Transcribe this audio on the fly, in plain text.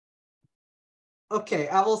Okay,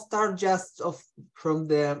 I will start just from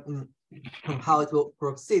the from how it will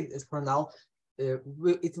proceed as for now. You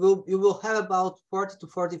will have about 40 to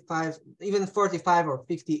 45, even 45 or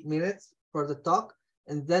 50 minutes for the talk,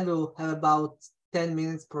 and then we'll have about 10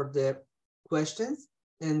 minutes for the questions.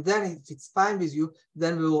 And then if it's fine with you,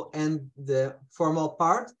 then we will end the formal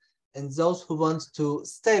part. And those who want to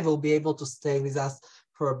stay will be able to stay with us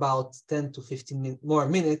for about 10 to 15 more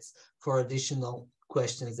minutes for additional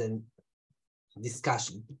questions and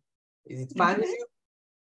discussion. Is it fine with you?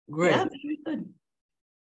 Great. Yeah, very good.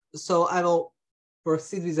 So I will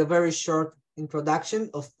proceed with a very short introduction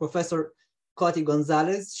of Professor Coti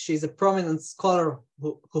Gonzalez. She's a prominent scholar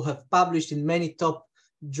who have published in many top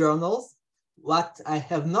journals. What I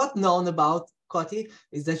have not known about Coti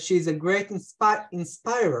is that she's a great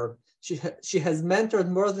inspirer. She has mentored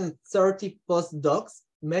more than 30 postdocs,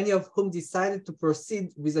 many of whom decided to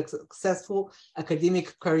proceed with a successful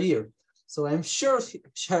academic career. So I'm sure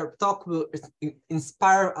her talk will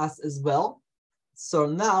inspire us as well. So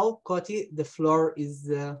now, Coti, the floor is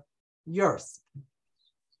yours.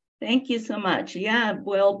 Thank you so much. Yeah,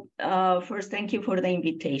 well, first, thank you for the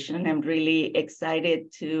invitation. I'm really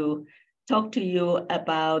excited to talk to you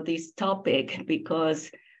about this topic because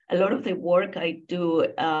a lot of the work I do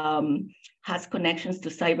has connections to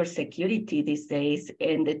cybersecurity these days.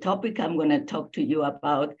 And the topic I'm going to talk to you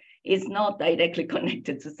about is not directly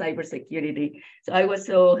connected to cybersecurity. So I was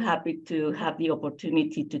so happy to have the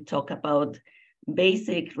opportunity to talk about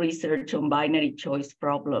basic research on binary choice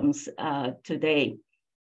problems today.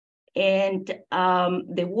 And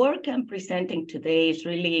the work I'm presenting today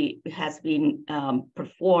has been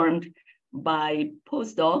performed by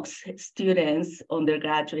postdocs, students,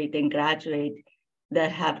 undergraduate and graduate that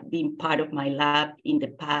have been part of my lab in the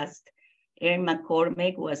past. Erin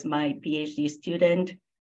McCormick was my PhD student.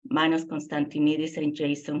 Manos Konstantinidis and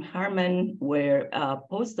Jason Harman were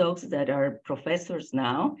postdocs that are professors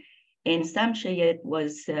now. And Sam Shayet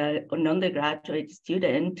was an undergraduate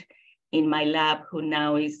student in my lab who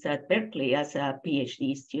now is at Berkeley as a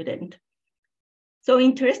PhD student. So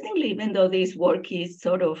interestingly, even though this work is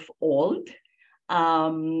sort of old,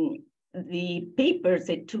 the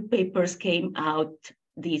two papers came out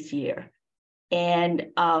this year.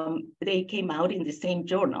 And they came out in the same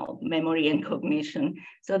journal, Memory and Cognition.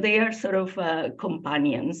 So they are sort of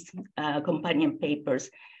companion papers.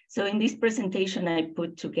 So in this presentation, I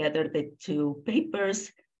put together the two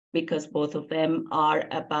papers because both of them are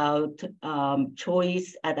about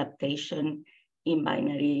choice adaptation in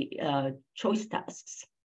binary choice tasks.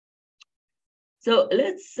 So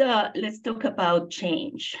let's talk about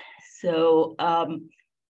change. So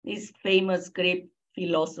this famous Greek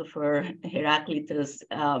philosopher Heraclitus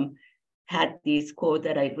had this quote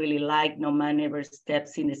that I really like: "No man ever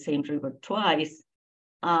steps in the same river twice."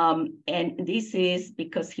 And this is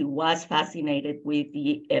because he was fascinated with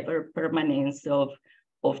the ever permanence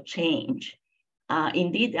of change.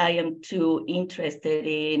 Indeed, I am too interested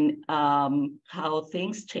in how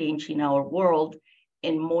things change in our world,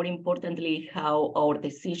 and more importantly, how our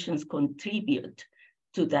decisions contribute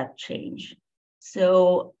to that change.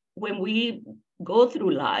 So when we go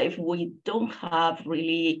through life, we don't have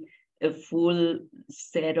really a full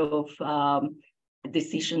set of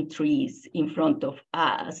decision trees in front of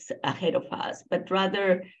us, ahead of us, but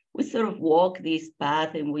rather we sort of walk this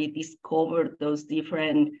path and we discover those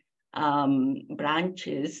different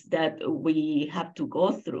branches that we have to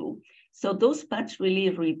go through. So those paths really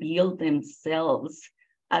reveal themselves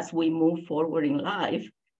as we move forward in life.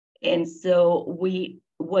 And so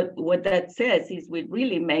what that says is we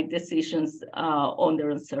really make decisions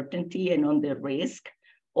under uncertainty and under risk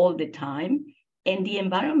all the time. And the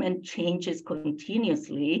environment changes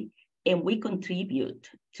continuously, and we contribute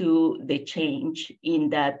to the change in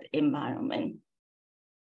that environment.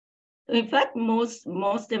 In fact,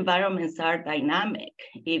 most environments are dynamic.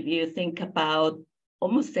 If you think about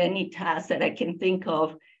almost any task that I can think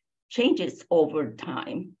of, changes over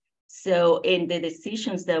time. So, and the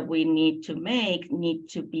decisions that we need to make need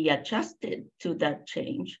to be adjusted to that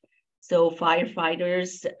change. So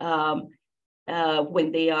firefighters,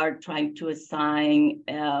 when they are trying to assign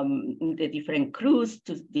the different crews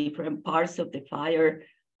to different parts of the fire,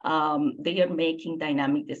 they are making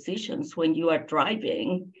dynamic decisions. When you are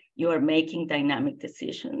driving, you are making dynamic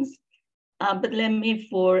decisions. But let me,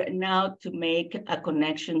 for now, to make a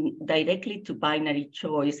connection directly to binary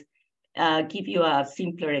choice, give you a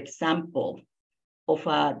simpler example of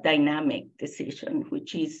a dynamic decision,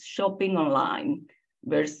 which is shopping online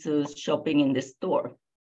versus shopping in the store.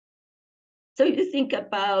 So you think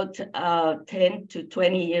about 10 to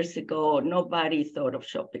 20 years ago, nobody thought of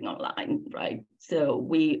shopping online, right? So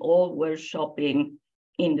we all were shopping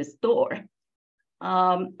in the store.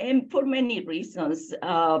 And for many reasons,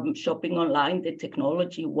 shopping online, the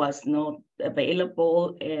technology was not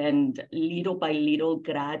available, and little by little,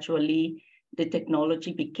 gradually, the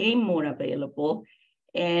technology became more available.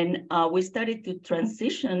 And we started to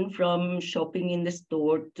transition from shopping in the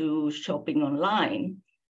store to shopping online.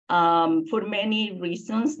 For many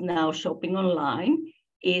reasons, now shopping online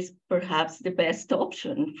is perhaps the best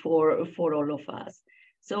option for all of us.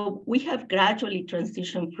 So we have gradually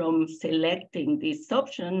transitioned from selecting this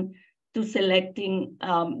option to selecting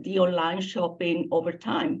the online shopping over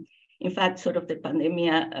time. In fact, sort of the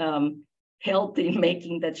pandemic helped in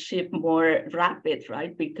making that shift more rapid,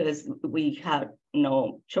 right? Because we had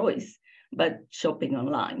no choice but shopping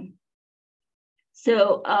online.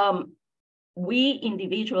 So we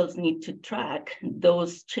individuals need to track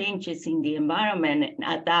those changes in the environment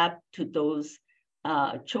and adapt to those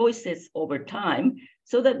choices over time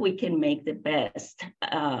so that we can make the best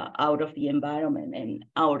out of the environment and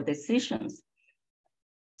our decisions.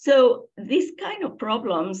 So these kind of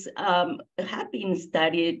problems have been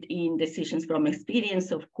studied in decisions from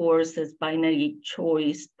experience, of course, as binary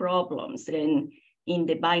choice problems. And in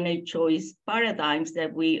the binary choice paradigms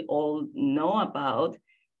that we all know about,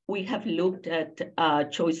 we have looked at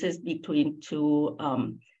choices between two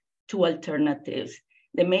alternatives.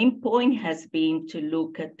 The main point has been to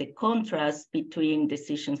look at the contrast between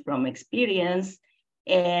decisions from experience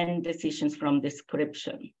and decisions from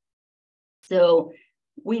description. So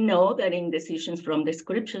we know that in decisions from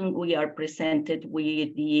description, we are presented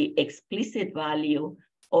with the explicit value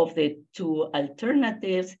of the two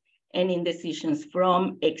alternatives, and in decisions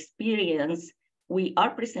from experience, we are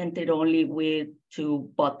presented only with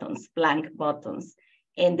two buttons, blank buttons.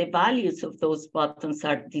 And the values of those buttons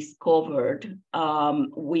are discovered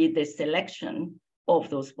with the selection of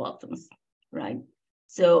those buttons, right?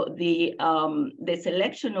 So the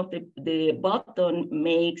selection of the button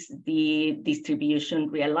makes the distribution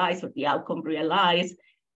realize, or the outcome realize,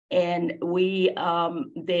 and we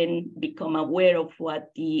then become aware of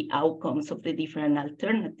what the outcomes of the different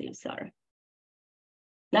alternatives are.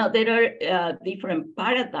 Now, there are different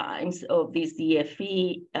paradigms of these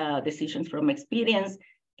DFE, decisions from experience,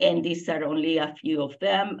 and these are only a few of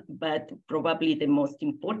them, but probably the most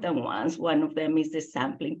important ones. One of them is the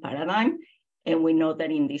sampling paradigm, and we know that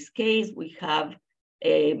in this case, we have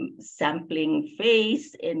a sampling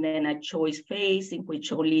phase and then a choice phase in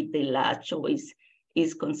which only the last choice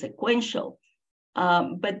is consequential.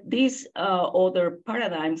 But these other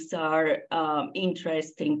paradigms are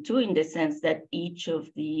interesting too, in the sense that each of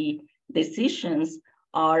the decisions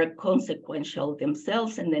are consequential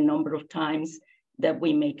themselves, and the number of times that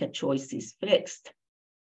we make a choice is fixed.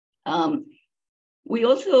 We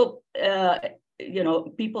also,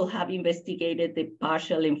 people have investigated the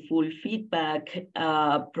partial and full feedback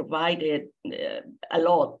provided a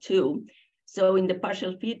lot too. So in the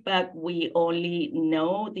partial feedback, we only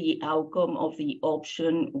know the outcome of the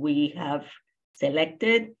option we have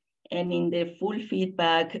selected. And in the full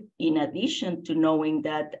feedback, in addition to knowing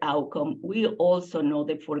that outcome, we also know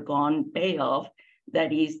the foregone payoff,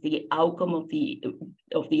 that is the outcome of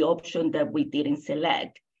the option that we didn't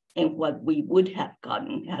select and what we would have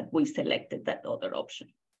gotten had we selected that other option.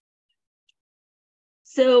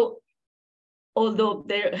 So, although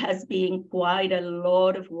there has been quite a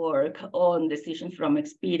lot of work on decisions from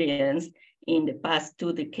experience in the past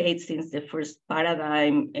 2 decades since the first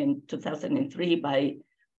paradigm in 2003 by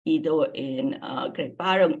Ido and Greg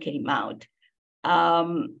Barron came out.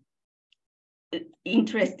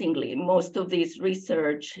 Interestingly, most of this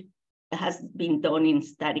research has been done in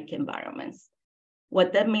static environments.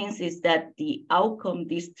 What that means is that the outcome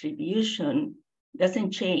distribution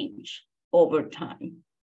doesn't change over time.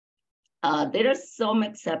 There are some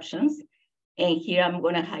exceptions, and here I'm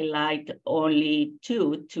going to highlight only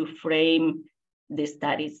 2 to frame the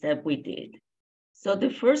studies that we did. So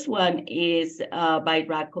the first one is by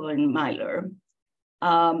Racco and Myler.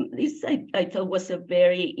 This I thought was a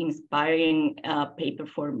very inspiring paper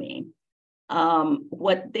for me.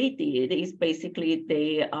 What they did is basically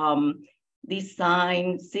they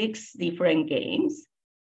designed 6 different games.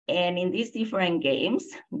 And in these different games,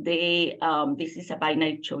 they this is a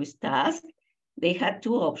binary choice task. They had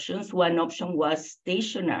 2 options. One option was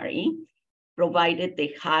stationary, provided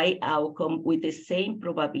the high outcome with the same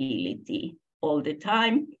probability all the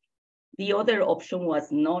time. The other option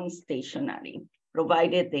was non-stationary,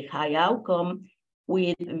 provided the high outcome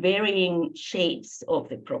with varying shapes of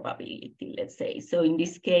the probability, let's say. So in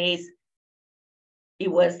this case,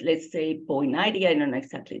 it was, let's say, 0.90, I don't know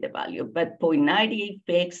exactly the value, but 0.90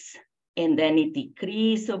 fixed, and then it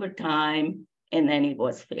decreased over time, and then it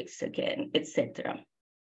was fixed again, etc.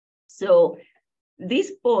 So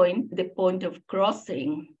this point, the point of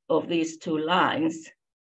crossing of these two lines,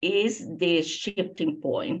 is the shifting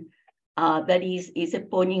point. That is a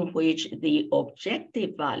point in which the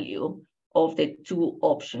objective value of the two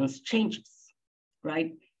options changes,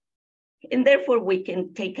 right? And therefore, we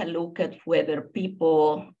can take a look at whether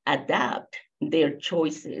people adapt their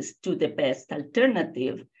choices to the best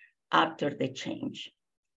alternative after the change.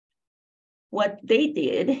 What they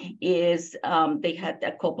did is they had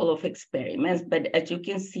a couple of experiments, but as you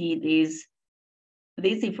can see, these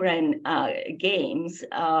different games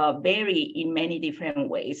vary in many different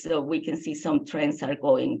ways. So we can see some trends are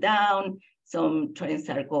going down, some trends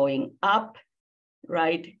are going up,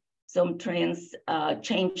 right? Some trends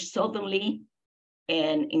change suddenly,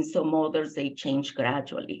 and in some others, they change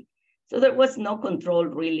gradually. So there was no control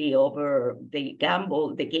really over the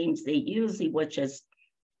games they used. It was just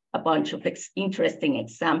a bunch of interesting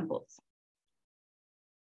examples.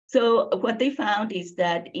 So what they found is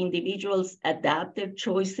that individuals adapt their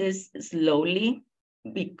choices slowly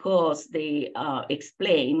because they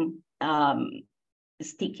explain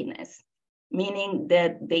stickiness, meaning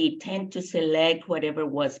that they tend to select whatever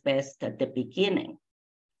was best at the beginning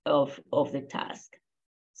of the task.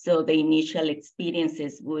 So the initial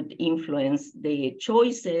experiences would influence the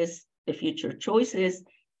choices, the future choices,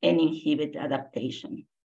 and inhibit adaptation.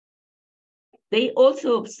 They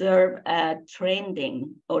also observe a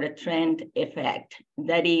trending or a trend effect.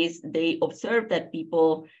 That is, they observe that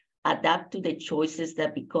people adapt to the choices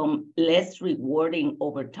that become less rewarding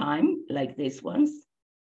over time, like these ones,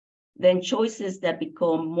 than choices that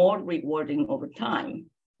become more rewarding over time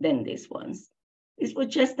than these ones. This was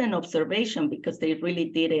just an observation because they really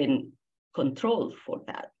didn't control for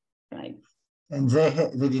that, right? And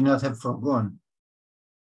they did not have foregone.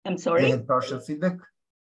 I'm sorry? They had partial feedback?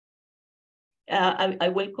 I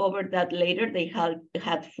will cover that later. They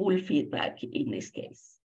had full feedback in this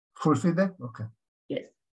case. Full feedback? Okay. Yes.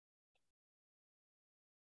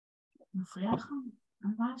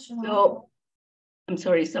 So, I'm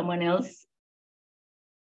sorry, someone else?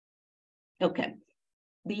 Okay.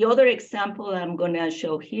 The other example I'm going to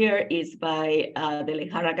show here is by the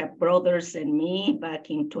Lejaraga brothers and me back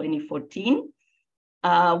in 2014.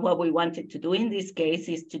 What we wanted to do in this case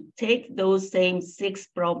is to take those same 6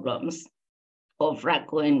 problems of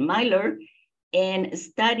Racco and Myler and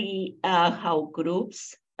study how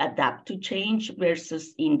groups adapt to change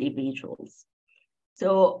versus individuals.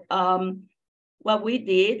 So what we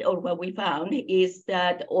did, or what we found, is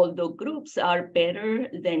that although groups are better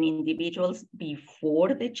than individuals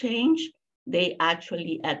before the change, they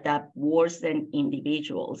actually adapt worse than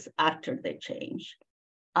individuals after the change.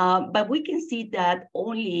 But we can see that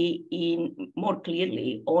more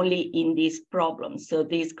clearly in these problems. So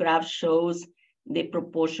this graph shows the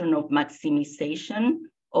proportion of maximization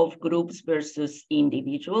of groups versus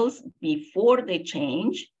individuals before the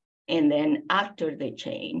change and then after the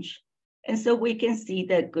change. And so we can see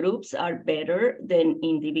that groups are better than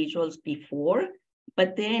individuals before,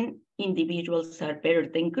 but then individuals are better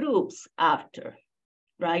than groups after,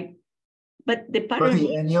 right? But the pattern...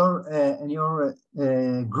 In your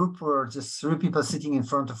group were just 3 people sitting in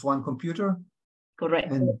front of one computer?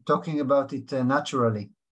 Correct. And talking about it naturally?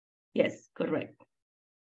 Yes, correct.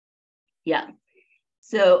 Yeah.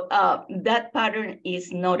 So that pattern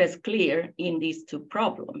is not as clear in these 2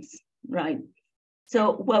 problems, right?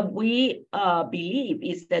 So what we believe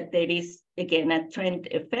is that there is, again, a trend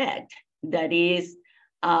effect. That is,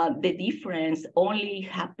 the difference only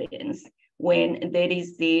happens when there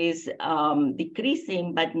is this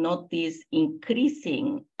decreasing, but not this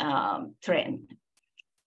increasing trend.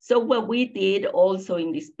 So what we did also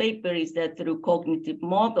in this paper is that through cognitive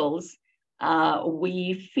models,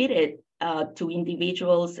 we fitted to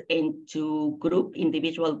individuals and to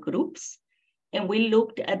individual groups. And we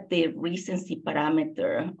looked at the recency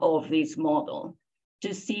parameter of this model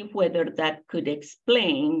to see whether that could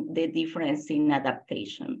explain the difference in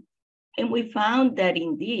adaptation. And we found that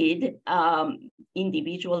indeed,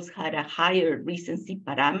 individuals had a higher recency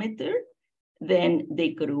parameter than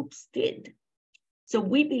the groups did. So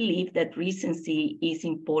we believe that recency is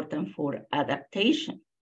important for adaptation.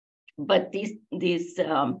 But this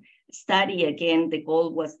study, again, the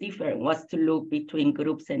goal was different, was to look between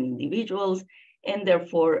groups and individuals. And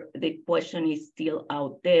therefore, the question is still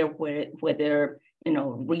out there whether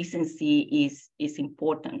recency is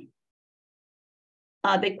important.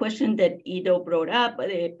 The question that Ido brought up,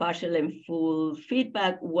 the partial and full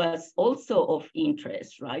feedback, was also of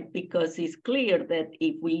interest, right? Because it's clear that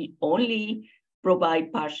if we only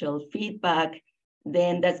provide partial feedback,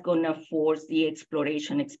 then that's going to force the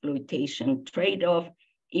exploration-exploitation trade-off.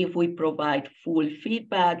 If we provide full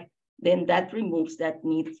feedback, then that removes that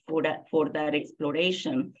need for that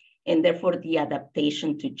exploration. And therefore, the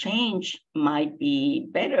adaptation to change might be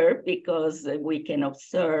better because we can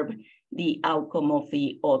observe the outcome of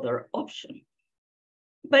the other option.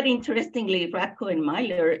 But interestingly, Radko and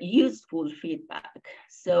Myler used full feedback.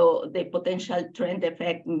 So the potential trend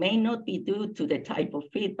effect may not be due to the type of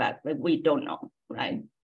feedback, but we don't know, right?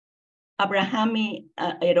 Abrahami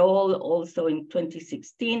et al. Also in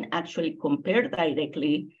 2016 actually compared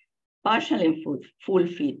directly partial and full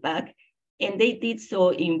feedback, and they did so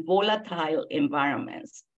in volatile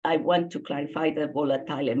environments. I want to clarify that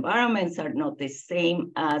volatile environments are not the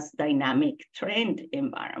same as dynamic trend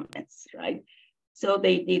environments, right? So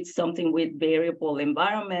they did something with variable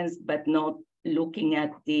environments, but not looking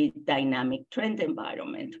at the dynamic trend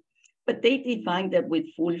environment. But they defined that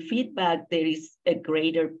with full feedback, there is a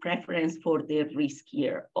greater preference for the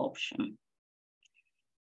riskier option.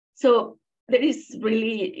 So there is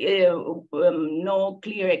really no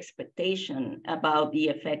clear expectation about the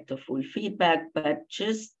effect of full feedback, but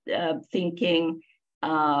just thinking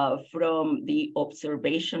from the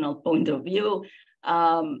observational point of view,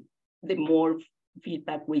 the more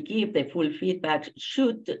feedback we give, the full feedback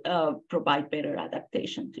should provide better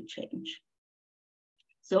adaptation to change.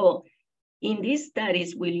 So in these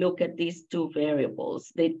studies, we look at these two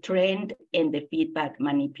variables, the trend and the feedback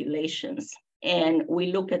manipulations. And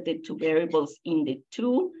we look at the two variables in the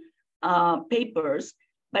two papers,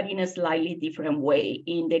 but in a slightly different way.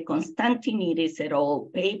 In the Constantinidis et al.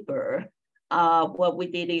 Paper, what we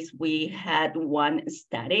did is we had one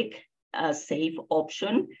static safe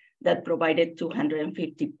option that provided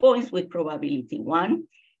 250 points with probability 1,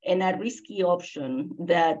 and a risky option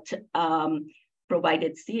that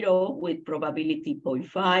provided 0 with probability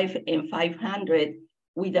 0.5 and 500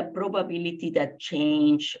 with a probability that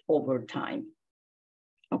change over time,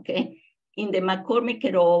 okay? In the McCormick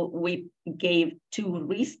et al., we gave 2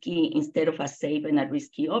 risky instead of a safe and a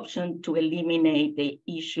risky option to eliminate the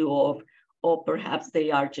issue of, or perhaps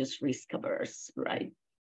they are just risk averse, right?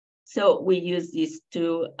 So we use these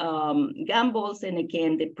 2 gambles, and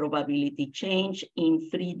again, the probability change in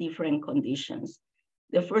 3 different conditions.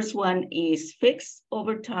 The first one is fixed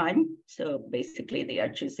over time. So basically they are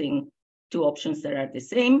choosing 2 options that are the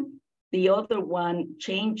same. The other one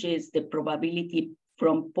changes the probability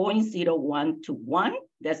from 0.01 to 1.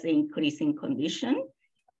 That's the increasing condition.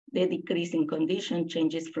 The decreasing condition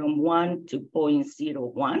changes from 1 to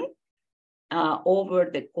 0.01 over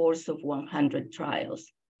the course of 100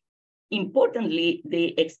 trials. Importantly,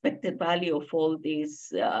 the expected value of all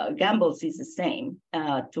these gambles is the same,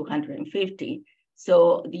 250.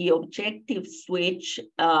 So the objective switch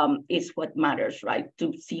is what matters, right?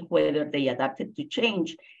 To see whether they adapted to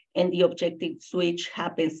change. And the objective switch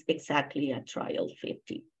happens exactly at trial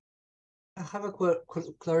 50. I have a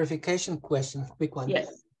clarification question, quick one.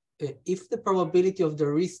 Yes. If the probability of the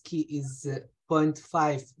risky is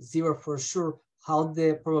 0.50 for sure, how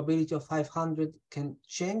the probability of 500 can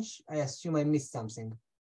change? I assume I missed something.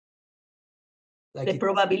 Like the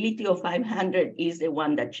probability of 500 is the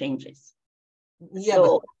one that changes. Yeah,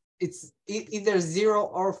 so, but it's either 0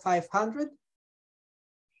 or 500?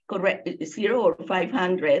 Correct, 0 or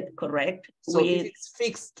 500, correct. So if it's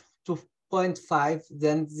fixed to 0.5,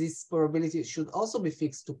 then this probability should also be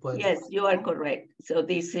fixed to 0.5. Yes, you are correct. So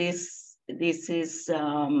this is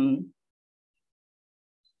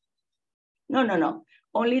no.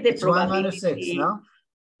 Only the it's probability. 1 minus 6, no?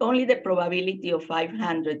 Only the probability of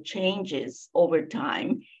 500 changes over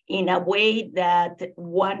time in a way that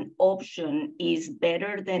one option is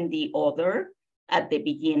better than the other at the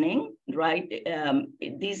beginning, right?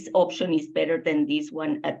 This option is better than this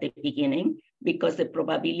one at the beginning because the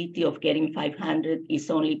probability of getting 500 is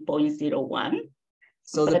only 0.01.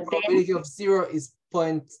 So the probability of 0 is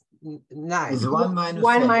 0.9. Is 1 minus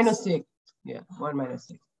 1 6. minus 6. Yeah, 1 minus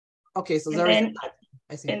 6. Okay, so there is.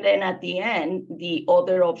 And then at the end, the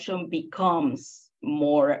other option becomes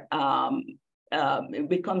more,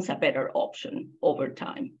 becomes a better option over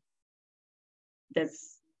time.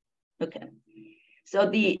 That's okay. So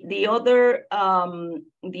the other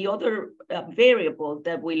variable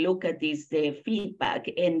that we look at is the feedback,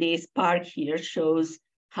 and this part here shows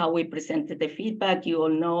how we presented the feedback. You all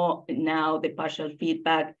know now the partial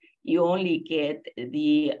feedback. You only get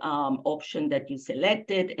the option that you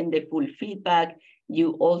selected, and the full feedback,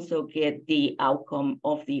 you also get the outcome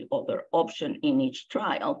of the other option in each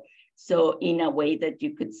trial. So in a way that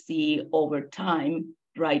you could see over time,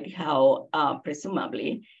 right, how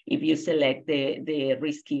presumably, if you select the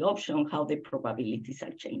risky option, how the probabilities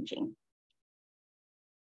are changing.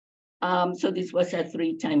 So this was a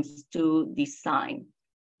 3x2 design.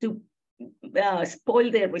 To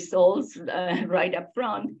spoil the results right up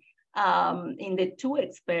front, in the two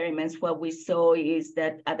experiments, what we saw is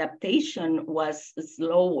that adaptation was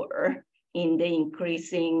slower in the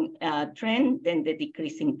increasing trend than the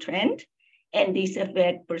decreasing trend. And this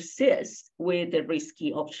effect persists with the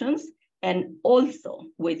risky options and also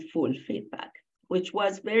with full feedback, which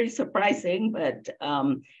was very surprising, but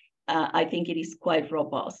I think it is quite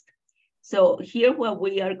robust. So here what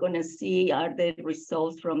we are going to see are the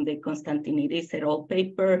results from the Constantinidis et al.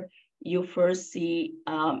 Paper. You first see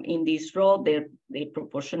in this row the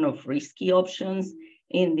proportion of risky options.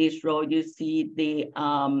 In this row, you see the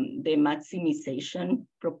maximization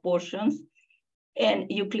proportions.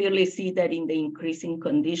 And you clearly see that in the increasing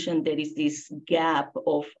condition, there is this gap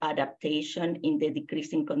of adaptation in the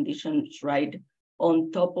decreasing conditions right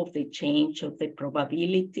on top of the change of the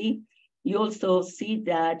probability. You also see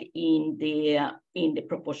that in the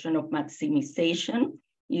proportion of maximization.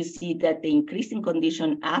 You see that the increasing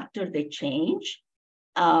condition after the change,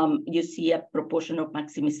 you see a proportion of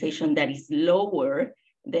maximization that is lower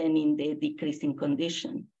than in the decreasing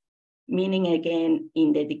condition. Meaning again,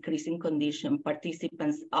 in the decreasing condition,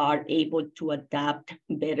 participants are able to adapt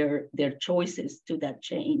better their choices to that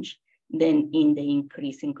change than in the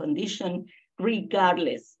increasing condition,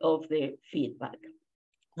 regardless of the feedback.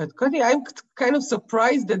 But Cody, I'm kind of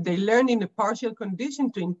surprised that they learn in a partial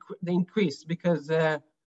condition to increase, because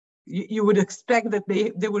you would expect that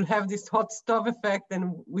they will have this hot stove effect,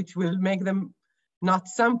 and which will make them not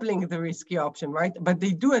sampling the risky option, right? But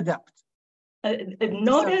they do adapt.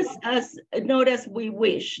 Not as we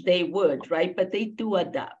wish they would, right? But they do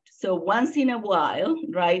adapt. So once in a while,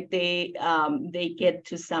 right, they get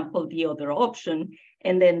to sample the other option,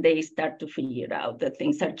 and then they start to figure out that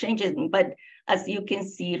things are changing. But as you can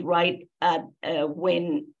see, right, at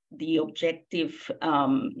when the objective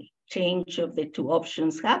change of the two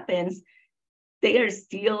options happens, they are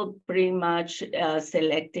still pretty much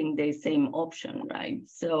selecting the same option, right?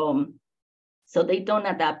 So they don't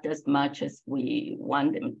adapt as much as we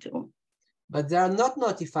want them to. But they are not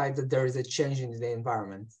notified that there is a change in the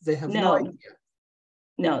environment. They have no idea.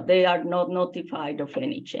 No, they are not notified of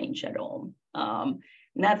any change at all.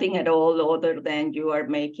 Nothing at all other than you are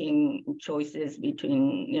making choices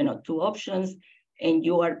between two options, and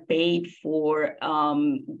you are paid for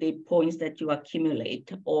the points that you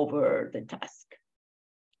accumulate over the task.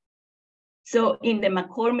 So in the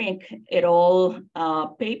McCormick et al.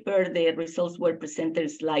 Paper, the results were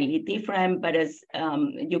presented slightly different, but as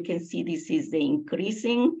you can see, this is the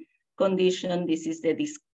increasing condition, this is the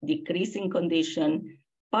decreasing condition,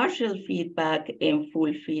 partial feedback and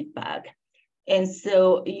full feedback. And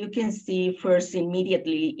so you can see first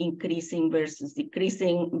immediately increasing versus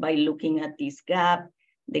decreasing by looking at this gap.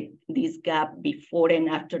 This gap before and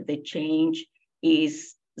after the change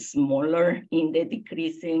is smaller in the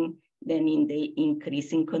decreasing than in the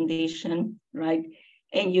increasing condition, right?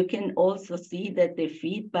 And you can also see that the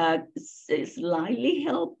feedback slightly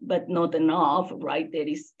helped, but not enough, right? There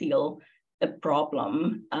is still a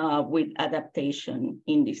problem with adaptation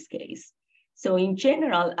in this case. So in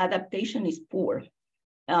general, adaptation is poor.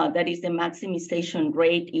 That is, the maximization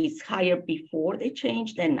rate is higher before the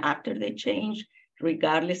change than after the change,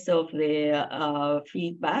 regardless of the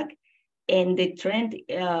feedback. And the trend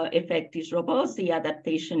effect is robust. The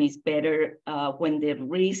adaptation is better when the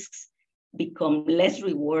risks become less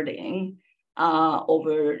rewarding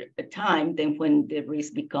over time than when the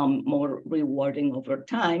risks become more rewarding over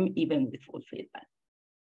time, even with full feedback.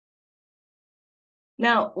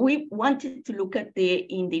 Now, we wanted to look at the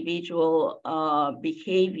individual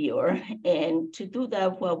behavior, and to do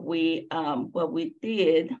that, what we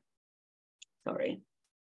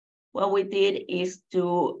did is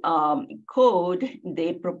to code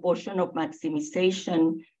the proportion of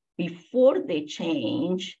maximization before the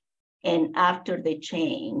change and after the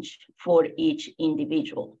change for each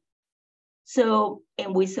individual. So,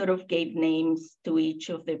 and we sort of gave names to each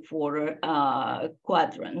of the four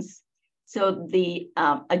quadrants. So the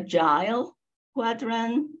agile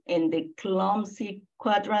quadrant and the clumsy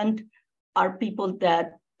quadrant are people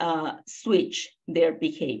that switch their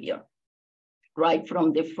behavior, right,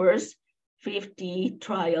 from the first 50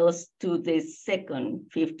 trials to the second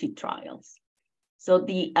 50 trials. So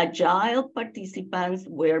the agile participants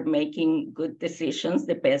were making good decisions,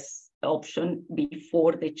 the best option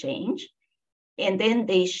before the change. And then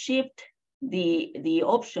they shift the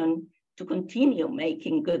option to continue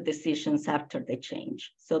making good decisions after the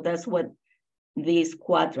change. So that's what this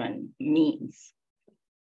quadrant means.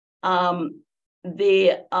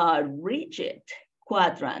 The rigid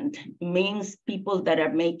quadrant means people that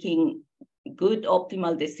are making good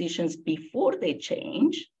optimal decisions before they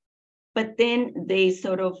change, but then they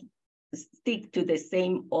sort of stick to the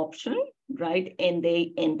same option, right? And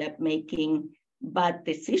they end up making bad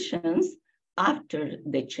decisions after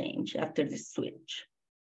the change, after the switch,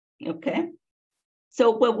 okay?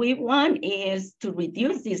 So what we want is to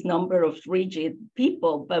reduce this number of rigid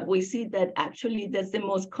people, but we see that actually that's the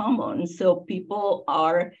most common. So people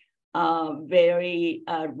are very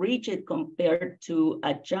rigid compared to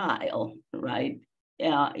agile, right?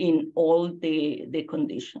 In all the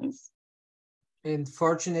conditions. And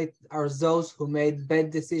fortunate are those who made bad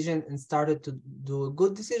decisions and started to do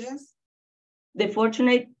good decisions? The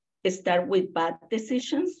fortunate start with bad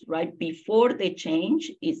decisions, right? Before the change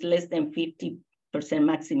is less than 50%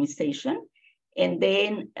 maximization. And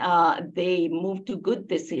then they move to good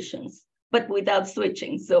decisions, but without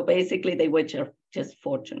switching. So basically they were just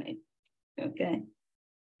fortunate, okay?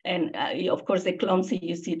 And of course, the clumsy,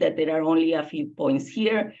 you see that there are only a few points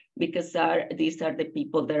here because these are the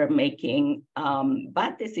people that are making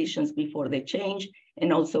bad decisions before the change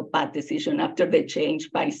and also bad decision after the change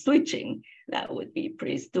by switching. That would be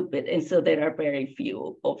pretty stupid. And so there are very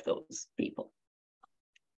few of those people.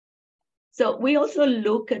 So we also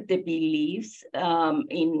look at the beliefs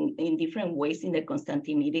in different ways in the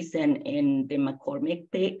Constantinidis and the McCormick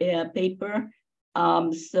paper.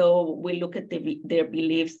 So we look at their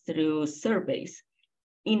beliefs through surveys.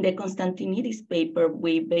 In the Constantinidis paper,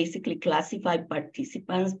 we basically classify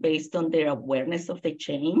participants based on their awareness of the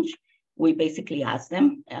change. We basically ask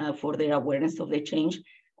them for their awareness of the change.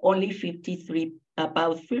 Only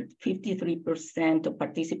about 53% of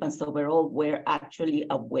participants overall were actually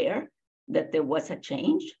aware that there was a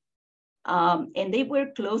change. And they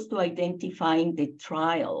were close to identifying the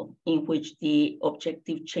trial in which the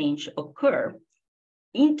objective change occurred.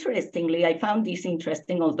 Interestingly, I found this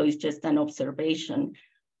interesting, although it's just an observation.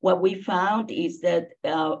 What we found is that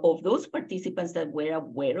of those participants that were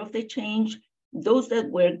aware of the change, those that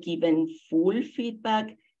were given full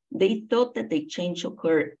feedback, they thought that the change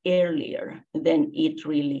occurred earlier than it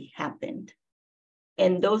really happened.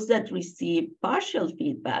 And those that received partial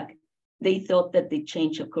feedback, they thought that the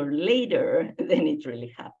change occurred later than it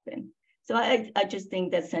really happened. So I just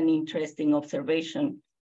think that's an interesting observation.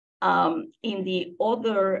 In the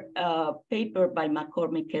other paper by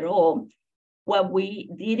McCormick et al., what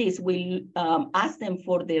we did is we asked them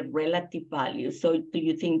for their relative value. So do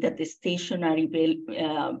you think that the stationary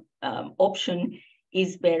option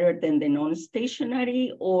is better than the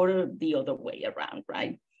non-stationary or the other way around,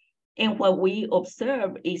 right? And what we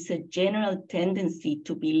observe is a general tendency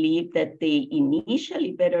to believe that the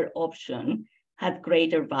initially better option had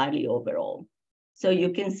greater value overall. So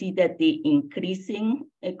you can see that the increasing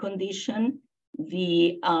condition,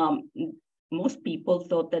 most people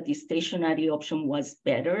thought that the stationary option was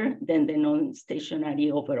better than the non-stationary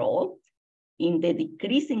overall. In the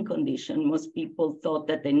decreasing condition, most people thought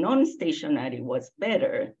that the non-stationary was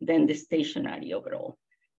better than the stationary overall.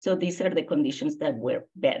 So these are the conditions that were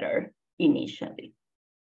better initially.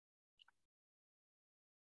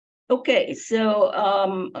 Okay, so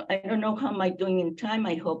I don't know how am I doing in time.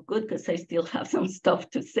 I hope good, because I still have some stuff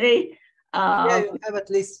to say. Yeah, you have at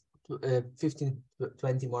least 15,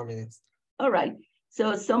 20 more minutes. All right,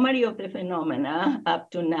 so summary of the phenomena up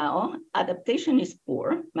to now. Adaptation is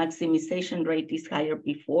poor. Maximization rate is higher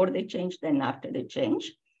before the change than after the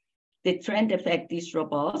change. The trend effect is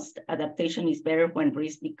robust. Adaptation is better when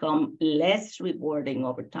risks become less rewarding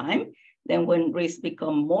over time than when risks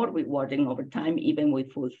become more rewarding over time, even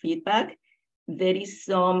with full feedback. There is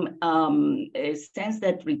some sense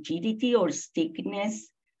that rigidity or stickiness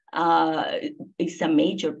is a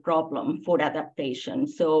major problem for adaptation.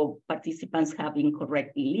 So participants have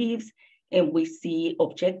incorrect beliefs, and we see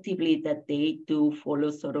objectively that they do follow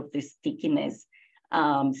sort of the stickiness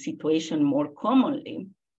situation more commonly.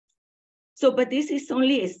 So, but this is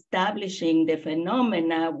only establishing the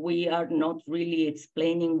phenomena. We are not really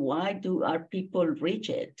explaining why are people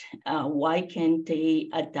rigid? Why can't they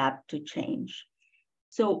adapt to change?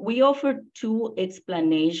 So we offer two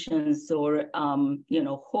explanations or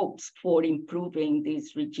hopes for improving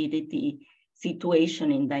this rigidity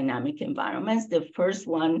situation in dynamic environments. The first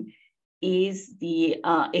one is the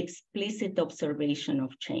explicit observation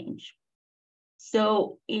of change.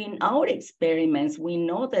 So in our experiments, we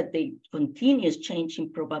know that the continuous change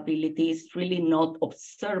in probability is really not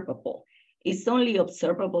observable. It's only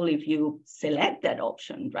observable if you select that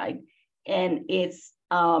option, right? And it's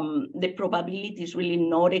the probability is really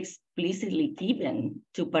not explicitly given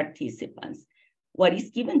to participants. What is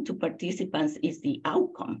given to participants is the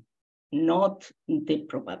outcome, not the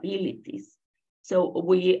probabilities. So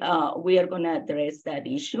we are going to address that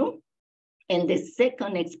issue. And the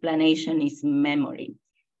second explanation is memory.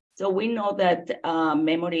 So we know that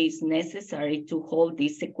memory is necessary to hold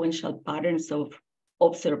these sequential patterns of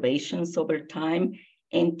observations over time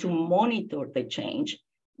and to monitor the change.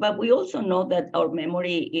 But we also know that our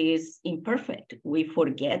memory is imperfect. We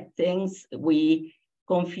forget things, we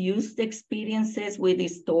confuse the experiences with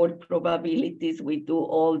distorted probabilities, we do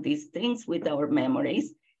all these things with our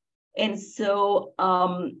memories. And so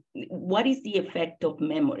what is the effect of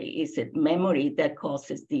memory? Is it memory that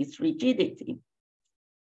causes this rigidity?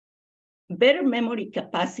 Better memory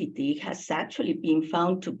capacity has actually been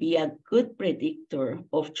found to be a good predictor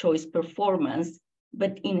of choice performance,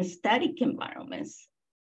 but in static environments.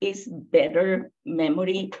 Is better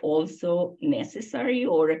memory also necessary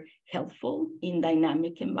or helpful in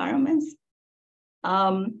dynamic environments?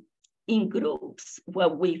 In groups,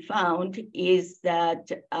 what we found is that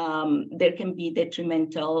there can be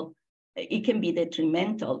detrimental, it can be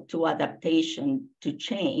detrimental to adaptation to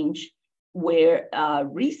change, where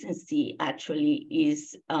recency actually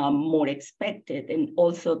is more expected. And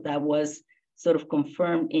also that was sort of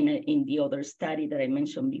confirmed in the other study that I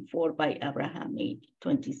mentioned before by Abraham in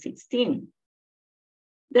 2016.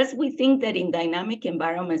 Thus, we think that in dynamic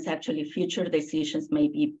environments, actually future decisions may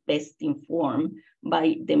be best informed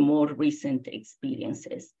by the more recent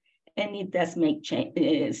experiences. And it does make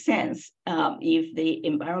sense if the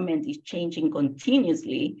environment is changing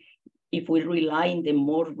continuously. If we rely on the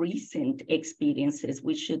more recent experiences,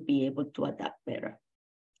 we should be able to adapt better.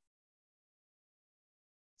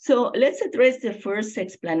 So let's address the first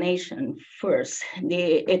explanation first,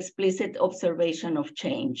 the explicit observation of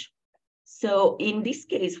change. So in this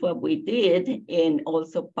case, what we did, and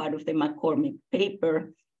also part of the McCormick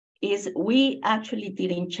paper, is we actually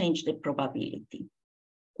didn't change the probability.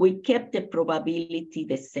 We kept the probability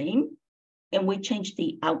the same, and we changed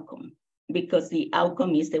the outcome, because the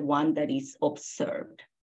outcome is the one that is observed.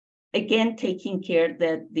 Again, taking care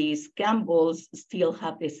that these gambles still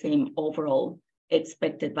have the same overall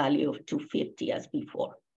expected value of 250 as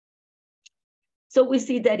before. So we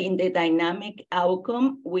see that in the dynamic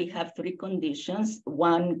outcome, we have three conditions,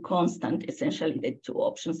 one constant, essentially the two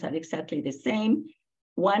options are exactly the same,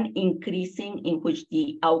 one increasing in which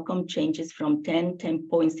the outcome changes from 10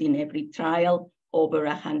 points in every trial over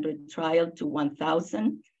 100 trial to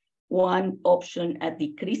 1,000, one option a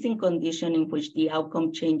decreasing condition in which the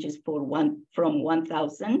outcome changes from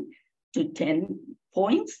 1,000 to 10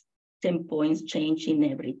 points, 10 points change in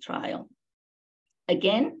every trial.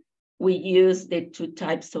 Again, we use the two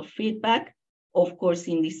types of feedback. Of course,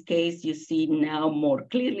 in this case, you see now more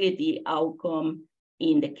clearly the outcome.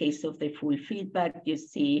 In the case of the full feedback, you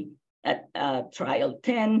see at trial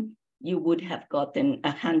 10, you would have gotten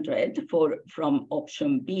 100 from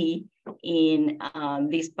option B in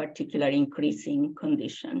this particular increasing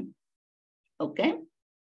condition, okay?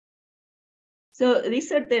 So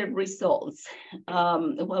these are the results.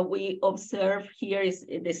 What we observe here is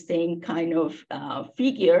the same kind of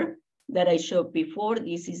figure that I showed before.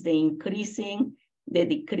 This is the increasing, the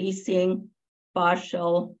decreasing,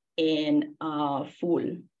 partial, and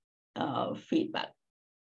full feedback.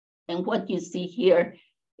 And what you see here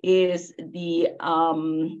is the,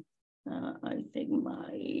 I think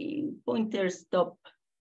my pointer stopped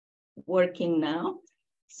working now.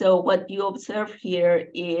 So what you observe here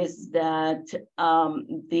is that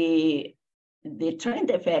the trend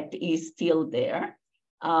effect is still there,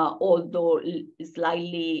 although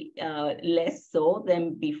slightly less so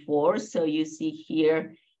than before. So you see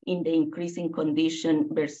here in the increasing condition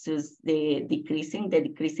versus the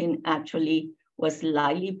decreasing actually was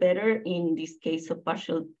slightly better in this case of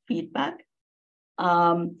partial feedback.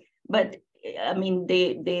 But I mean,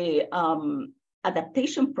 the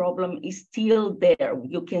adaptation problem is still there.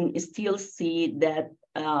 You can still see that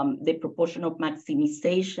the proportion of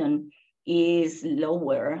maximization is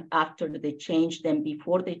lower after the change than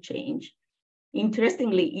before the change.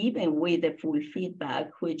 Interestingly, even with the full feedback,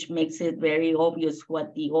 which makes it very obvious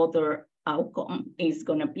what the other outcome is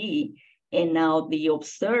going to be, and now the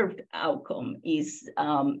observed outcome is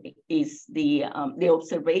the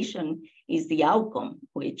observation is the outcome,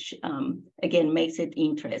 which again makes it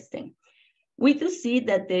interesting. We do see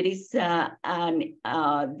that there is a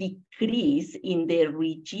decrease in the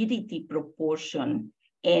rigidity proportion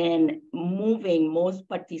and moving most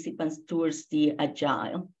participants towards the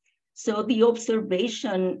agile. So the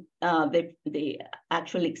observation, the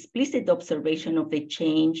actual explicit observation of the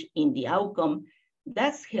change in the outcome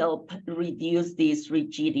does help reduce this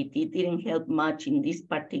rigidity. It didn't help much in this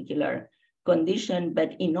particular condition,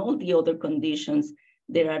 but in all the other conditions,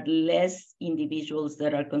 there are less individuals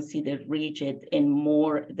that are considered rigid and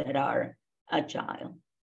more that are agile.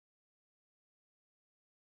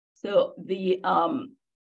 So the,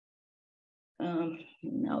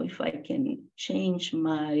 now if I can change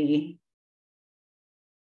my,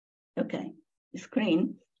 okay,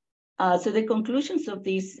 screen. So the conclusions of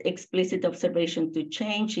this explicit observation to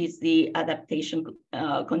change is the adaptation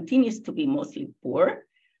continues to be mostly poor,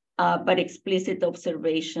 but explicit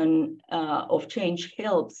observation of change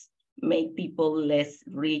helps make people less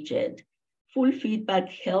rigid. Full feedback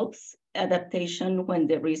helps adaptation when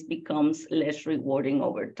the risk becomes less rewarding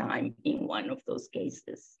over time in one of those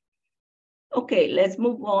cases. Okay, let's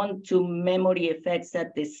move on to memory effects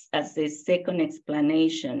as the second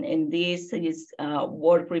explanation. And this is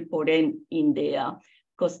work reported in the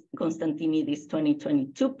Constantinidis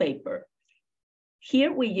 2022 paper.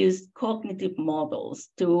 Here we use cognitive models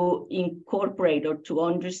to incorporate or to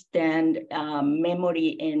understand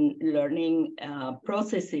memory and learning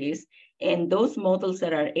processes. And those models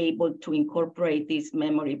that are able to incorporate these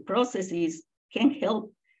memory processes can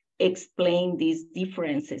help explain these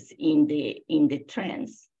differences in the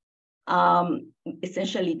trends.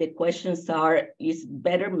 Essentially, the questions are, is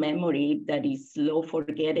better memory that is slow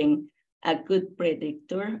forgetting a good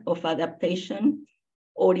predictor of adaptation,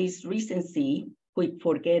 or is recency, quick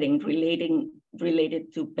forgetting,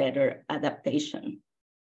 related to better adaptation?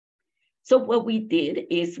 So what we did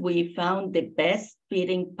is we found the best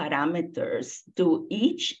fitting parameters to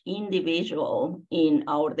each individual in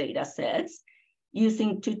our data sets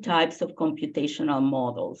using two types of computational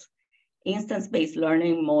models: instance-based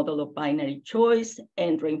learning model of binary choice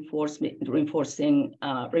and reinforcement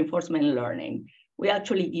learning. We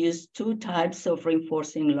actually use two types of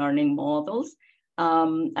reinforcing learning models.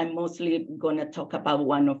 I'm mostly going to talk about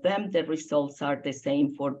one of them. The results are the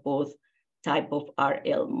same for both type of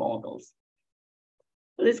RL models.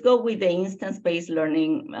 Let's go with the instance-based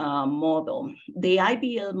learning model. The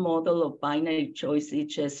IBL model of binary choice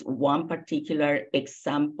is just one particular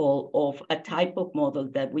example of a type of model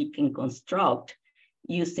that we can construct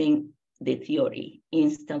using the theory,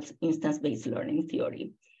 instance-based learning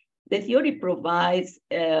theory. The theory provides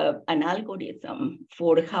an algorithm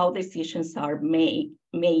for how decisions are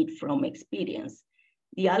made from experience.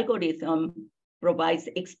 The algorithm provides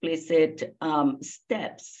explicit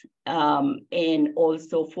steps and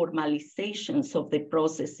also formalizations of the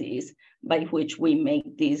processes by which we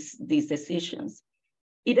make these decisions.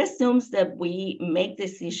 It assumes that we make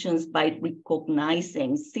decisions by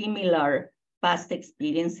recognizing similar past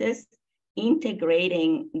experiences,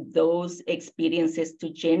 integrating those experiences to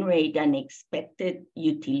generate an expected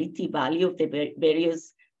utility value of the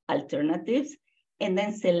various alternatives, and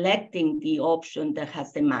then selecting the option that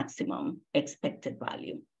has the maximum expected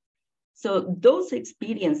value. So those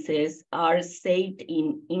experiences are saved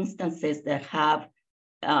in instances that have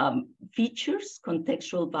features,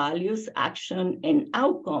 contextual values, action, and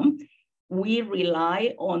outcome. We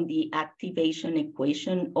rely on the activation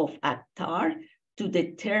equation of ACTAR to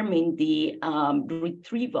determine the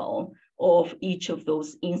retrieval of each of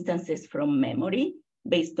those instances from memory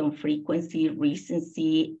based on frequency,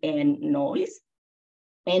 recency, and noise.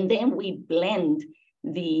 And then we blend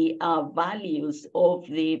the values of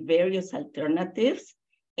the various alternatives,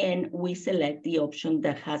 and we select the option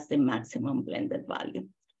that has the maximum blended value.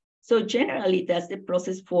 So generally, that's the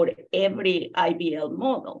process for every IBL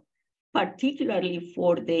model, particularly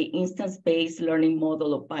for the instance-based learning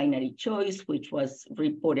model of binary choice, which was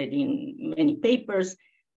reported in many papers.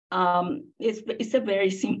 It's a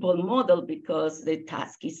very simple model because the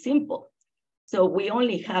task is simple. So we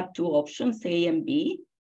only have two options, A and B.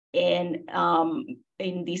 And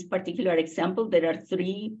in this particular example, there are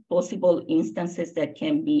three possible instances that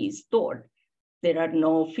can be stored. There are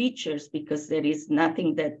no features because there is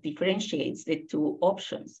nothing that differentiates the two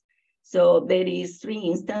options. So there is three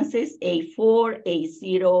instances, A4,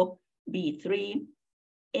 A0, B3.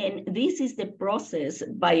 And this is the process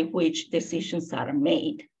by which decisions are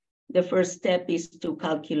made. The first step is to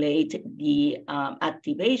calculate the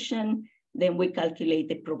activation. Then we calculate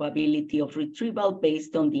the probability of retrieval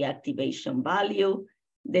based on the activation value.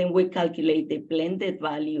 Then we calculate the blended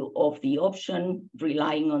value of the option,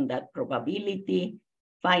 relying on that probability.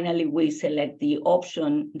 Finally, we select the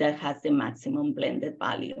option that has the maximum blended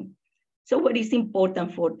value. So what is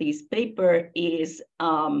important for this paper is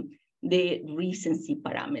the recency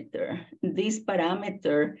parameter. This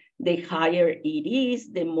parameter, the higher it is,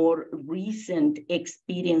 the more recent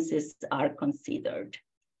experiences are considered.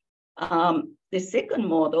 The second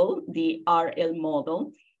model, the RL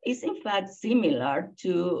model, is in fact similar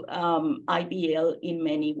to IBL in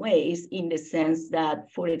many ways, in the sense that,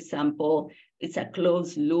 for example, it's a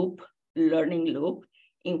closed loop, learning loop,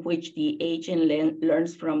 in which the agent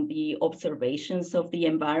learns from the observations of the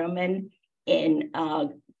environment and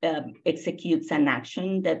executes an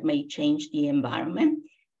action that may change the environment.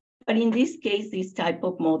 But in this case, this type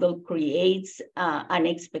of model creates an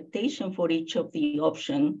expectation for each of the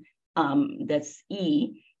options, that's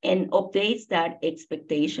E, and updates that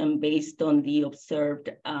expectation based on the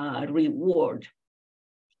observed reward.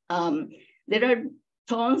 There are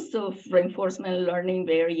tons of reinforcement learning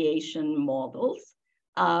variation models,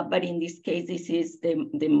 but in this case, this is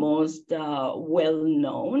the most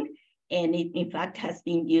well-known, and it in fact has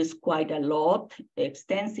been used quite a lot,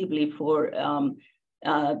 extensively for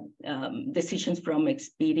decisions from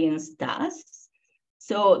experience tasks.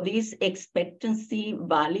 So this expectancy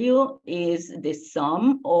value is the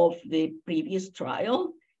sum of the previous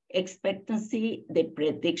trial expectancy, the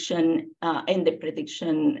prediction, and the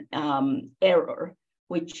prediction error,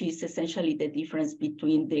 which is essentially the difference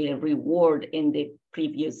between the reward and the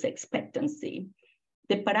previous expectancy.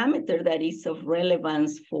 The parameter that is of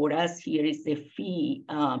relevance for us here is the fee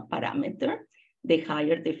parameter. The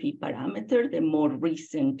higher the fee parameter, the more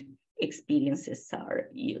recent experiences are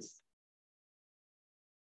used.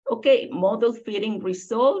 Okay, model fitting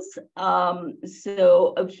results.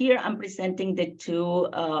 So here I'm presenting the two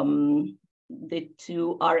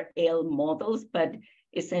RL models, but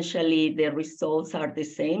essentially the results are the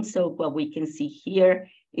same. So what we can see here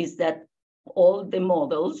is that all the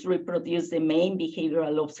models reproduce the main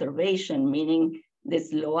behavioral observation, meaning the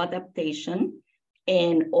slow adaptation,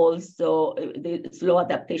 and also the slow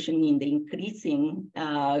adaptation in the increasing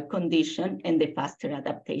condition and the faster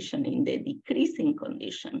adaptation in the decreasing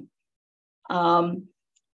condition.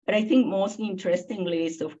 But I think most interestingly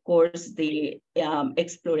is, of course, the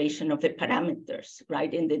exploration of the parameters,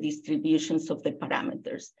 right, and the distributions of the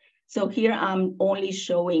parameters. So here I'm only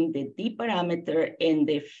showing the D parameter and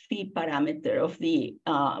the phi parameter of the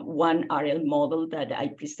one RL model that I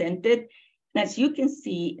presented. And as you can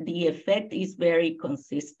see, the effect is very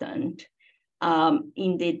consistent.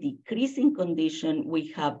 In the decreasing condition, we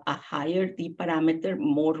have a higher D parameter,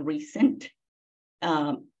 more recent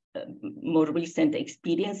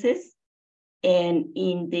experiences. And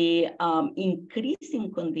in the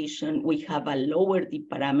increasing condition, we have a lower D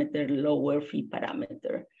parameter, lower phi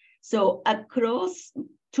parameter. So across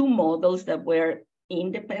two models that were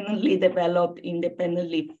independently developed,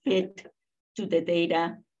 independently fit to the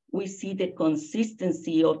data, we see the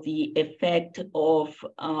consistency of the effect of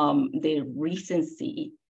the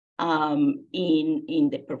recency in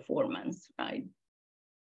the performance, right?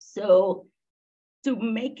 So to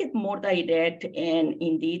make it more direct and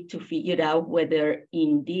indeed to figure out whether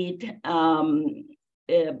indeed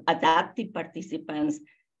adaptive participants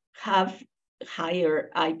have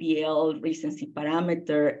higher IBL recency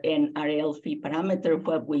parameter and RL phi parameter,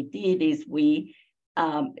 what we did is we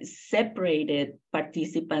separated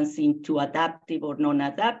participants into adaptive or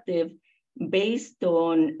non-adaptive based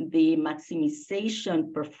on the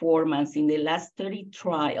maximization performance in the last 30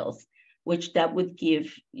 trials, which that would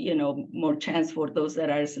give, you know, more chance for those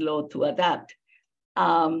that are slow to adapt.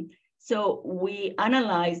 So we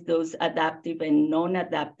analyzed those adaptive and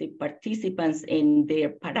non-adaptive participants and their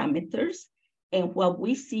parameters. And what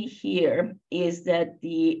we see here is that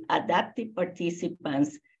the adaptive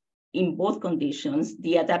participants in both conditions,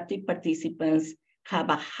 the adaptive participants have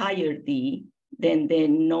a higher D than the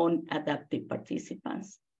non-adaptive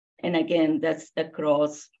participants. And again, that's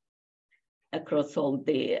across all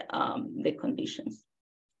the conditions.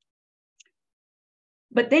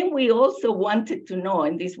 But then we also wanted to know,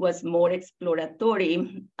 and this was more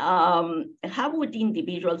exploratory, how would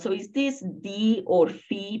individuals, so is this D or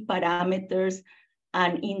phi parameters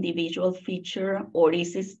an individual feature, or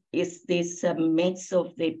is this a mix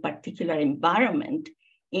of the particular environment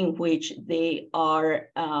in which they are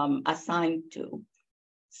assigned to?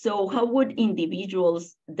 So how would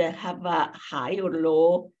individuals that have a high or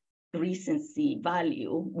low recency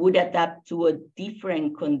value would adapt to a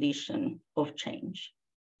different condition of change?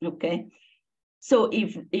 Okay, so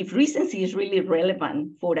if recency is really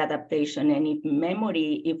relevant for adaptation, and if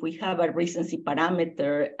memory, if we have a recency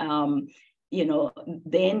parameter, you know,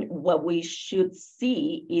 then what we should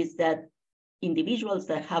see is that individuals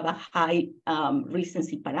that have a high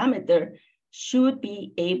recency parameter should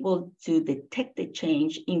be able to detect the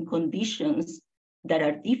change in conditions that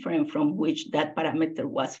are different from which that parameter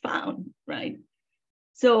was found, right?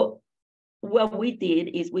 So what we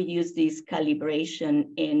did is we used this calibration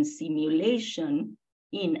and simulation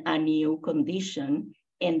in a new condition,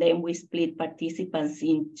 and then we split participants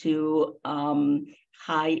into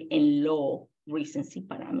high and low recency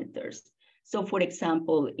parameters. So for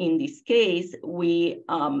example, in this case, we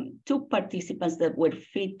took participants that were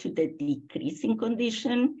fit to the decreasing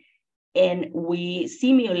condition, and we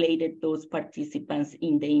simulated those participants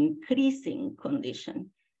in the increasing condition.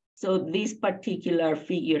 So this particular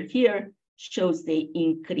figure here shows the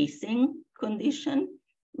increasing condition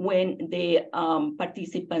when the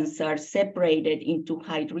participants are separated into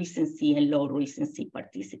high recency and low recency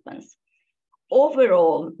participants.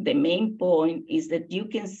 Overall, the main point is that you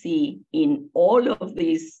can see in all of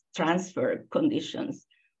these transfer conditions,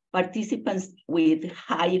 participants with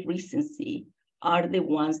high recency are the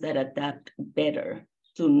ones that adapt better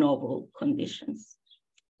to novel conditions.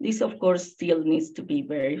 This, of course, still needs to be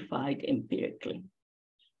verified empirically.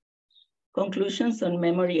 Conclusions on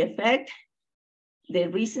memory effect. The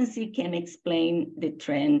recency can explain the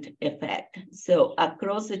trend effect. So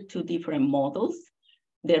across the two different models,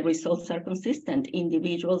 the results are consistent.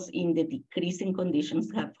 Individuals in the decreasing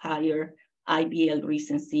conditions have higher IBL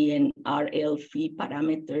recency and RL phi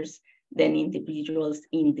parameters than individuals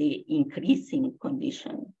in the increasing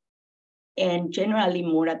condition. And generally,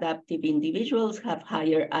 more adaptive individuals have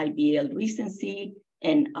higher IBL recency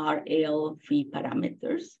and RL phi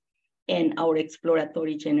parameters. And our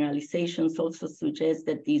exploratory generalizations also suggest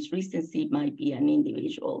that this recency might be an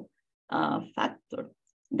individual factor.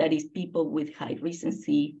 That is, people with high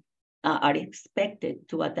recency are expected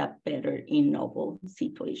to adapt better in novel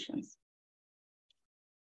situations.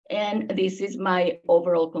 And this is my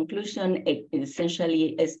overall conclusion,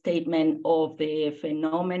 essentially a statement of the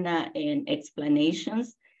phenomena and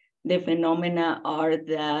explanations. The phenomena are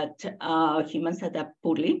that humans adapt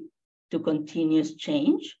poorly to continuous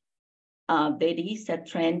change. There is a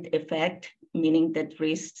trend effect, meaning that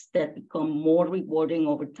risks that become more rewarding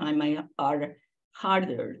over time are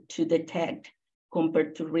harder to detect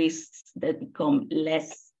compared to risks that become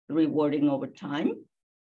less rewarding over time.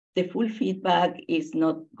 The full feedback is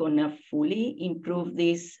not gonna fully improve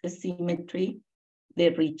this asymmetry. The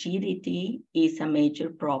rigidity is a major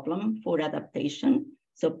problem for adaptation.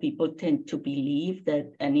 So people tend to believe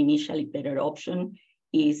that an initially better option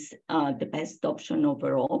is the best option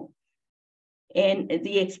overall. And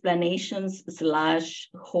the explanations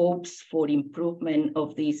 / hopes for improvement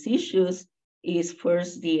of these issues is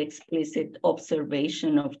first the explicit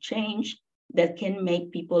observation of change that can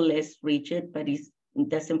make people less rigid, but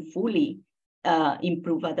doesn't fully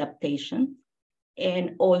improve adaptation.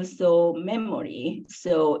 And also memory.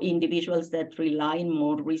 So individuals that rely on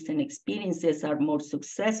more recent experiences are more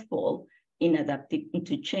successful in adapting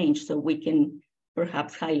to change. So we can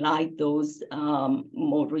perhaps highlight those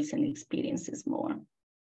more recent experiences more.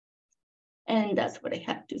 And that's what I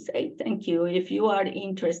have to say. Thank you. If you are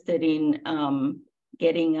interested in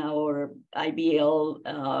getting our IBL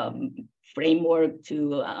framework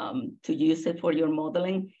to use it for your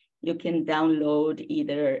modeling, you can download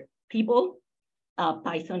either People,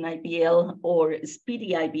 Python IBL, or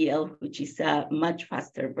Speedy IBL, which is a much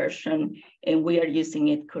faster version. And we are using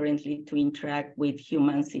it currently to interact with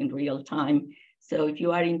humans in real time. So if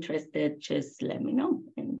you are interested, just let me know.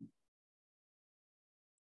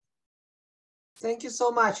 Thank you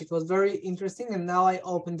so much. It was very interesting. And now I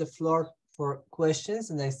open the floor for questions.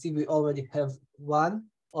 And I see we already have one,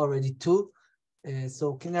 already two.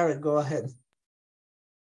 So Kinneret, go ahead.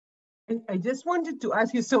 I just wanted to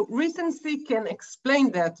ask you, so recency can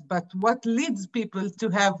explain that, but what leads people to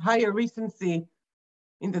have higher recency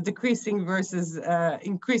in the decreasing versus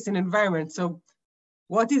increasing environment? So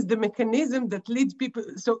what is the mechanism that leads people?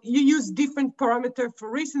 So you use different parameter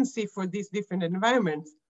for recency for these different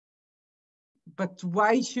environments, but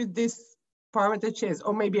why should this parameter change?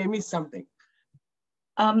 Or maybe I missed something.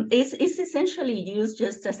 It's essentially used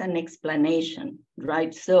just as an explanation,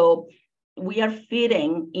 right? So we are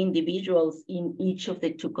fitting individuals in each of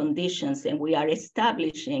the two conditions, and we are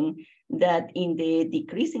establishing that in the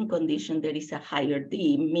decreasing condition, there is a higher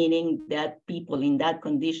D, meaning that people in that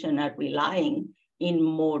condition are relying in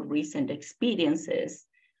more recent experiences,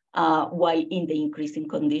 while in the increasing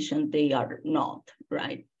condition, they are not,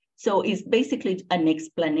 right? So it's basically an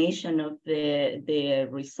explanation of the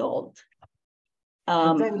result.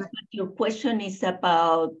 Your question is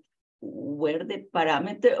about where the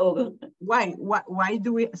parameter or why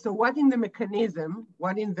do we, so what in the mechanism,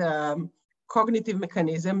 what in the cognitive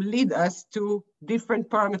mechanism lead us to different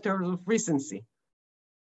parameters of recency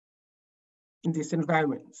in this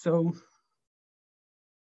environment? So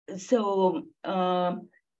So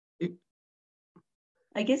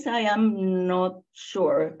I guess I am not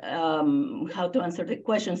sure how to answer the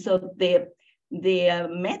question. So the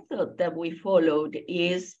method that we followed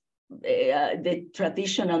is the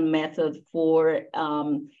traditional method for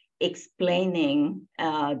explaining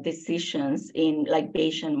decisions in like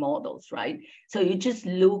Bayesian models, right? So you just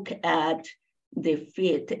look at the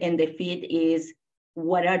fit, and the fit is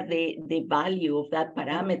what are the value of that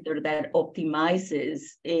parameter that optimizes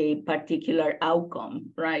a particular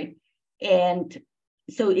outcome, right? And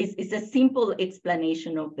so it's a simple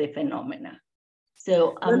explanation of the phenomena.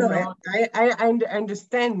 So I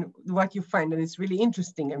understand what you find, and it's really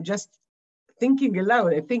interesting. I'm just thinking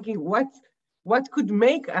aloud. I'm thinking what could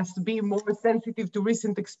make us be more sensitive to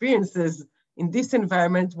recent experiences in this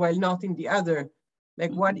environment while not in the other?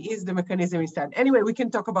 Like, what is the mechanism instead? Anyway, we can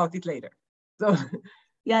talk about it later. So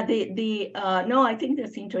yeah, no, I think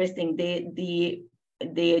that's interesting.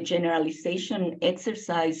 The generalization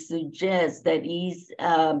exercise suggests that is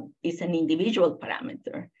an individual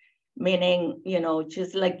parameter, meaning, you know,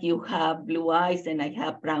 just like you have blue eyes and I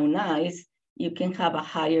have brown eyes, you can have a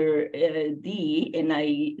higher D and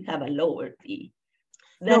I have a lower D.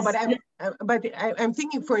 No, but I'm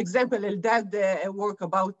thinking, for example, Eldad work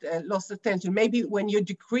about loss attention. Maybe when you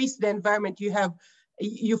decrease the environment,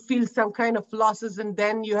 you feel some kind of losses, and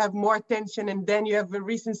then you have more attention, and then you have a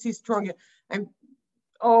recency stronger,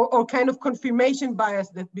 or kind of confirmation bias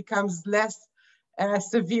that becomes less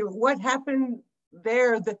severe. What happened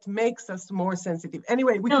there that makes us more sensitive?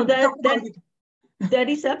 Anyway, we can talk about it. That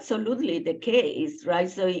is absolutely the case, right?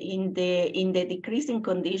 So in the decreasing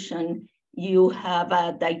condition, you have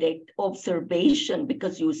a direct observation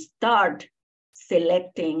because you start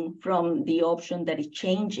selecting from the option that is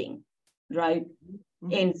changing, right?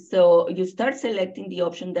 Mm-hmm. And so you start selecting the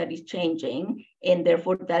option that is changing, and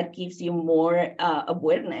therefore that gives you more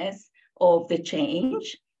awareness of the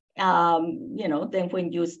change, you know, than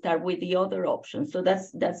when you start with the other option. So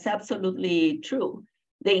that's absolutely true.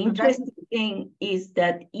 The interesting thing is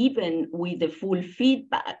that even with the full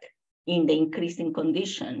feedback in the increasing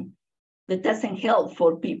condition, that doesn't help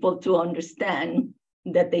for people to understand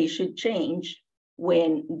that they should change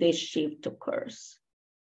when this shift occurs.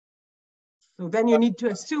 So then you need to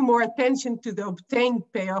assume more attention to the obtained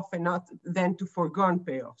payoff and not then to foregone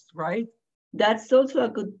payoffs, right? That's also a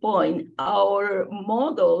good point. Our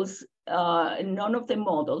models, none of the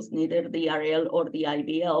models, neither the RL or the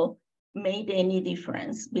IBL, made any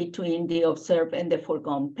difference between the observed and the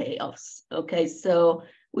foregone payoffs. Okay, so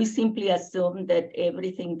we simply assume that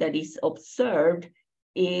everything that is observed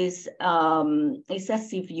is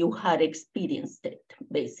as if you had experienced it,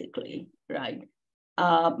 basically, right?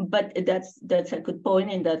 But that's a good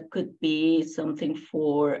point, and that could be something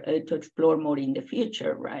for to explore more in the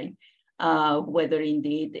future, right? Whether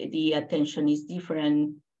indeed the attention is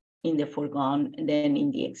different in the foregone than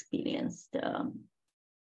in the experienced.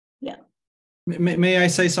 Yeah. May I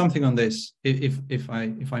say something on this, if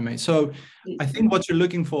I may? So I think what you're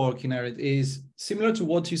looking for, Kinneret, is similar to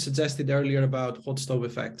what you suggested earlier about hot stove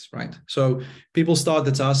effects, right? So people start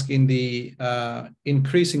the task in the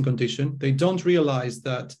increasing condition. They don't realize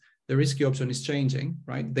that the risky option is changing,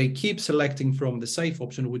 right? They keep selecting from the safe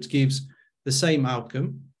option, which gives the same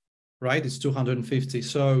outcome, right? It's 250.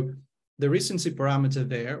 So the recency parameter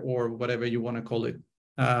there, or whatever you want to call it,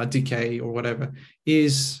 decay or whatever,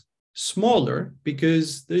 is smaller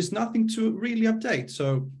because there's nothing to really update.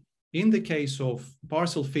 So in the case of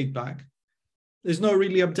partial feedback, there's no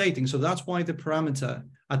really updating. So that's why the parameter,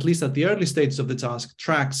 at least at the early stages of the task,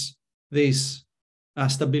 tracks this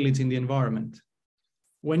stability in the environment.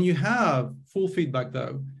 When you have full feedback,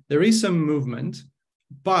 though, there is some movement,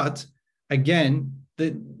 but again,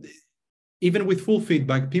 even with full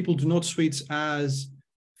feedback, people do not switch as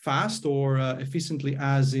fast or efficiently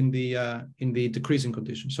as in the decreasing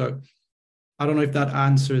condition. So I don't know if that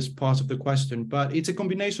answers part of the question, but it's a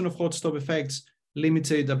combination of hot stove effects,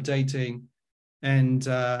 limited updating, and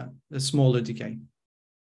a smaller decay.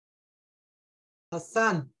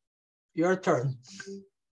 Hassan, your turn.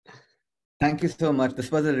 Thank you so much.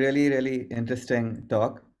 This was a really, really interesting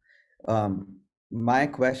talk. My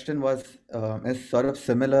question was is sort of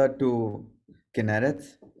similar to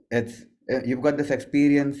Kinneret's. It's you've got this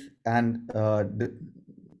experience and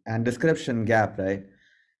description gap, right?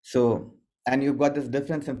 So, and you've got this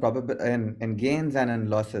difference in in gains and in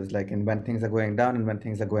losses, like in when things are going down and when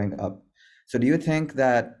things are going up. So do you think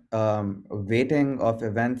that weighting of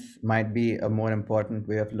events might be a more important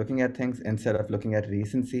way of looking at things instead of looking at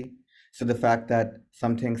recency? So the fact that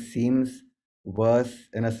something seems worse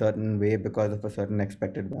in a certain way because of a certain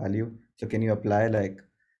expected value. So can you apply like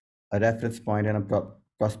a reference point and a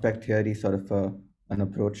prospect theory sort of an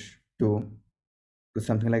approach to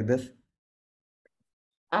something like this?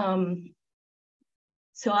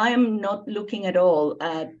 So I am not looking at all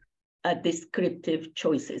at descriptive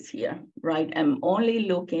choices here, right? I'm only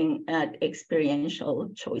looking at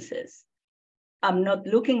experiential choices. I'm not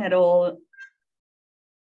looking at all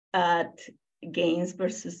at gains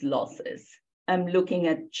versus losses. I'm looking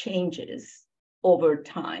at changes over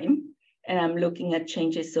time, and I'm looking at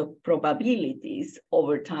changes of probabilities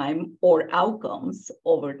over time or outcomes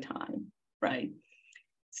over time, right?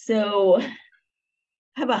 So I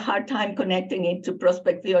have a hard time connecting it to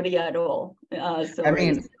prospect theory at all. I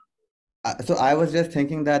mean, so I was just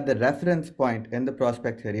thinking that the reference point in the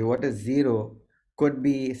prospect theory, what is zero, could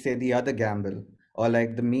be, say, the other gamble, or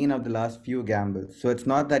like the mean of the last few gambles. So it's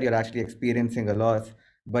not that you're actually experiencing a loss,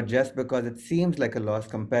 but just because it seems like a loss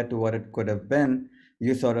compared to what it could have been,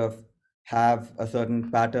 you sort of have a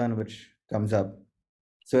certain pattern which comes up.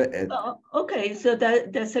 So okay, so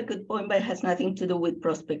that's a good point, but it has nothing to do with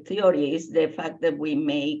prospect theory. It's the fact that we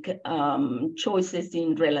make choices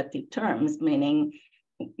in relative terms, meaning,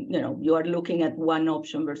 you know, you are looking at one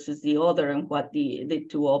option versus the other and what the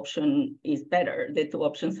two option is better. The two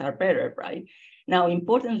options are better, right? Now,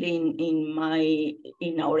 importantly,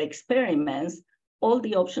 in our experiments, all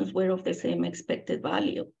the options were of the same expected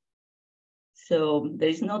value. So there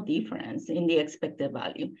is no difference in the expected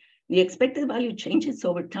value. The expected value changes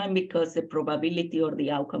over time because the probability or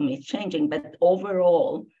the outcome is changing, but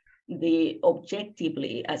overall, the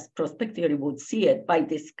objectively, as prospect theory would see it by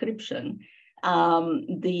description,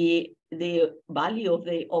 the value of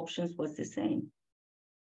the options was the same.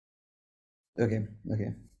 okay.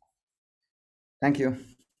 Thank you.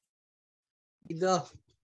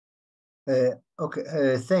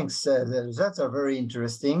 Okay, thanks. The results are very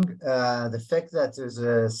interesting. The fact that there's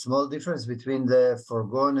a small difference between the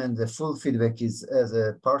foregone and the full feedback is,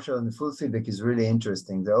 the partial and the full feedback is really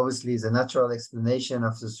interesting. Obviously, the natural explanation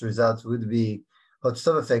of this result would be hot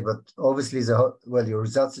stove effect, but obviously your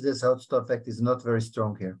result suggests hot stove effect is not very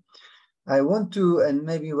strong here. I want to, and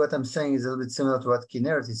maybe what I'm saying is a little bit similar to what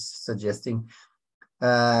Kinneret is suggesting.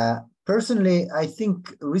 Personally, I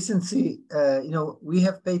think recency, we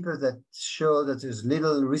have papers that show that there's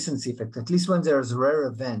little recency effect, at least when there's rare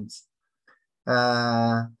events.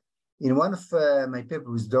 In one of my papers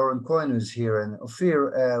with Doron Cohen, who's here, and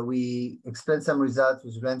Ophir, we explained some results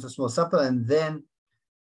with relatively small sample, and then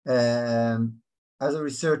as a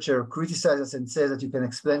researcher criticized us and said that you can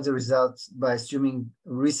explain the results by assuming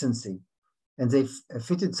recency. And they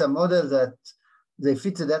fitted some model that they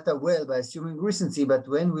fit the data well by assuming recency, but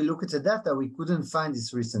when we look at the data, we couldn't find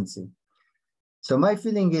this recency. So my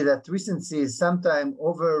feeling is that recency is sometimes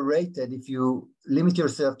overrated if you limit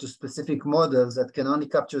yourself to specific models that can only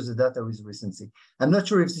capture the data with recency. I'm not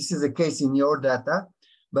sure if this is the case in your data,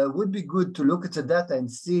 but it would be good to look at the data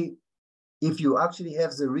and see if you actually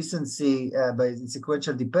have the recency by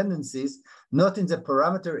sequential dependencies, not in the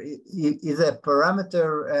parameter. If the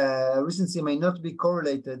parameter recency may not be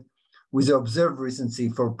correlated with the observed recency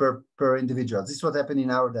for per individual. This is what happened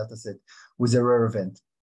in our data set with a rare event.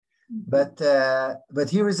 But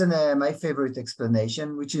here is my favorite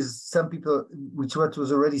explanation, which is what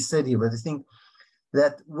was already said here, but I think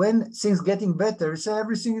that when things getting better, say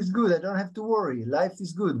everything is good, I don't have to worry, life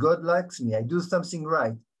is good, God likes me, I do something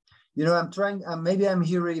right. You know, I'm trying, maybe I'm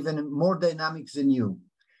here even more dynamic than you.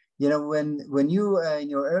 You know, when you in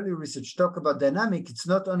your early research talk about dynamic, it's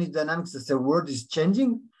not only dynamics that the world is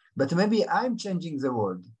changing, but maybe I'm changing the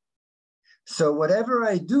world. So whatever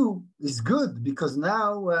I do is good because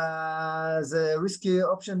now the risky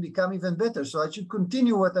option become even better. So I should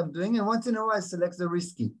continue what I'm doing, and once in a while I select the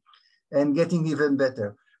risky and getting even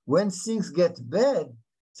better. When things get bad,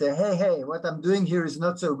 say, hey, what I'm doing here is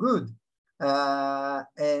not so good. So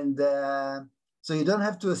you don't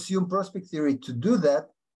have to assume prospect theory to do that.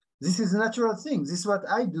 This is a natural thing. This is what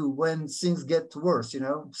I do when things get worse. You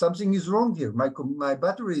know, something is wrong here. My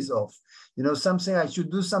battery is off. You know, something I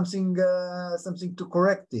should do something to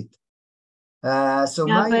correct it. So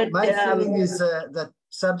my feeling is that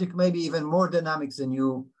subject may be even more dynamics than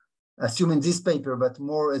you assume in this paper, but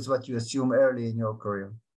more is what you assume early in your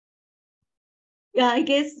career. Yeah, I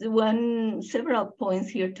guess several points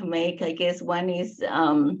here to make. I guess one is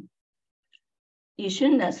you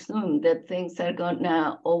shouldn't assume that things are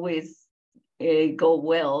gonna always go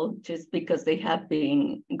well just because they have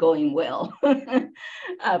been going well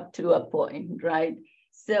up to a point, right?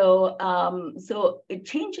 So,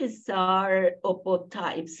 changes are of both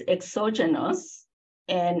types, exogenous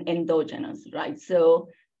and endogenous, right? So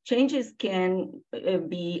changes can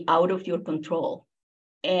be out of your control.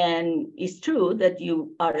 And it's true that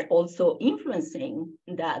you are also influencing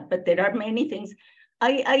that, but there are many things.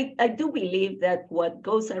 I do believe that what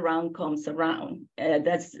goes around comes around.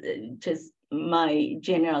 That's just my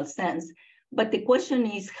general sense. But the question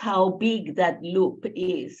is how big that loop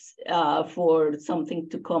is for something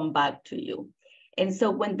to come back to you. And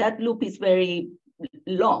so when that loop is very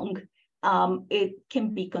long, it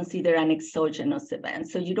can be considered an exogenous event.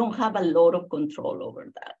 So you don't have a lot of control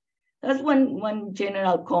over that. That's one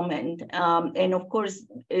general comment. And of course,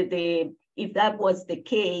 if that was the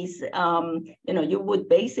case, you would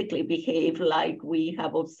basically behave like we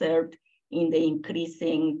have observed in the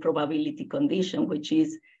increasing probability condition, which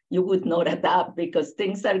is you would not adapt because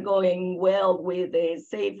things are going well with the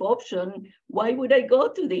safe option. Why would I go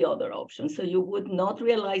to the other option? So you would not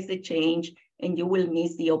realize the change and you will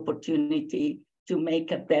miss the opportunity to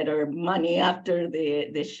make a better money after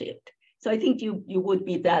the shift. So I think you would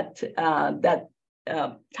be that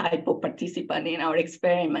type of participant in our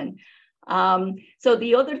experiment. So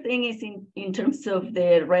the other thing is in terms of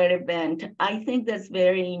the rare event, I think that's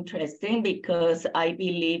very interesting because I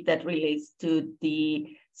believe that relates to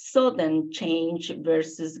the sudden change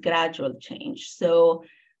versus gradual change. So,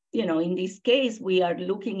 in this case, we are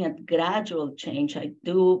looking at gradual change. I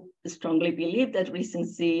do strongly believe that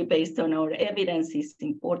recency based on our evidence is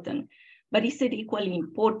important, but is it equally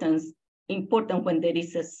important when there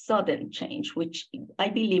is a sudden change, which I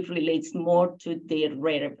believe relates more to the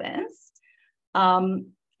rare events?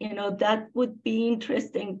 That would be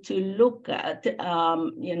interesting to look at.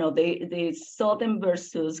 The sudden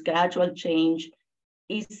versus gradual change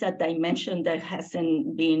is a dimension that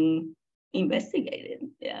hasn't been investigated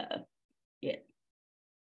yet.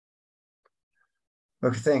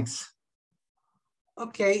 Okay, thanks.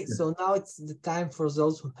 Okay, so now it's the time for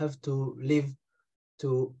those who have to leave,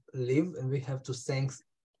 and we have to thank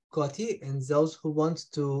Koti, and those who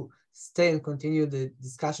want to stay and continue the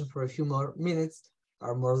discussion for a few more minutes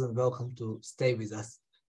are more than welcome to stay with us.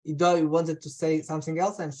 Ido, you wanted to say something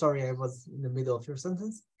else? I'm sorry, I was in the middle of your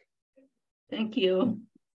sentence. Thank you.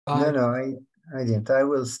 No, I didn't. I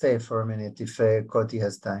will stay for a minute if Koti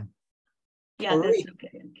has time. Yeah, that's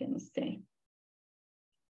okay. I can stay.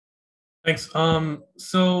 Thanks.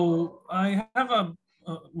 So I have a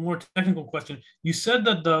more technical question. You said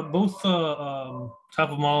that both type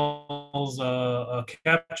of models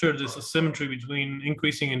capture this asymmetry between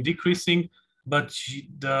increasing and decreasing, but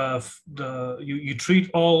you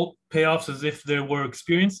treat all payoffs as if they were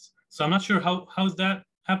experienced. So I'm not sure how's that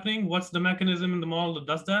happening. What's the mechanism in the model that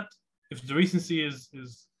does that? If the recency is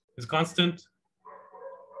constant?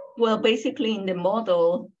 Well, basically in the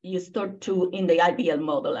model, you store two in the IBL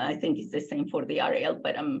model. I think it's the same for the RL,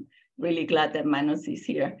 but I'm really glad that Manos is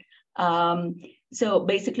here. So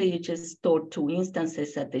basically you just store two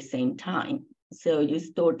instances at the same time. So you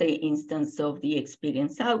store the instance of the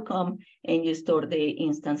experience outcome and you store the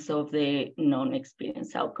instance of the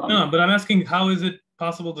non-experience outcome. No, but I'm asking, how is it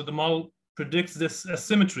possible that the model predicts this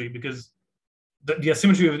asymmetry? Because the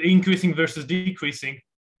asymmetry of increasing versus decreasing,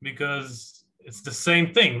 because it's the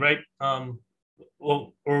same thing, right?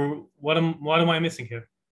 Or what am I missing here?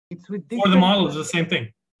 It's with or the model is the same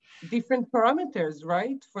thing. Different parameters,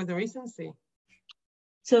 right, for the recency.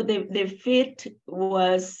 So the fit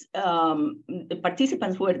was, the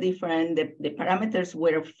participants were different, the parameters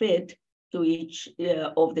were fit to each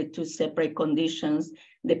of the two separate conditions.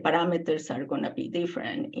 The parameters are going to be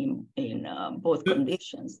different in both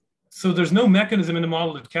conditions. So there's no mechanism in the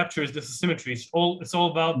model that captures this asymmetry. It's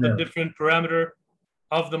all about the different parameter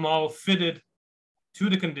of the model fitted to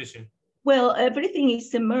the condition. Well, everything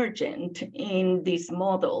is emergent in these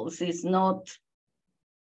models. It's not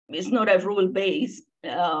a rule-based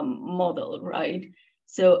model, right?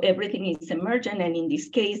 So everything is emergent, and in this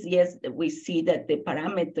case, yes, we see that the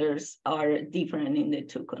parameters are different in the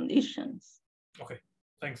two conditions. Okay,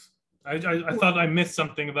 thanks. I thought I missed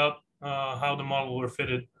something about how the model were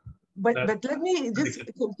fitted. But let me just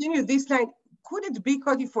continue this line. Could it be,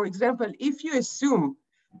 Cody, for example, if you assume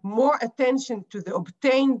more attention to the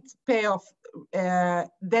obtained payoff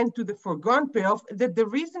than to the foregone payoff, that the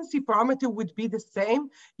recency parameter would be the same?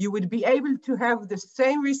 You would be able to have the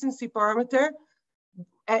same recency parameter,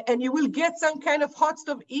 and you will get some kind of hot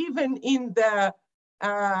stuff even in the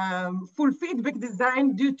full feedback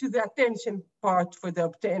design due to the attention part for the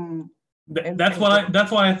obtain. That's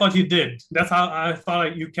what I thought you did. That's how I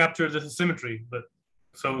thought you captured the symmetry. But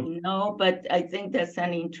so no, but I think that's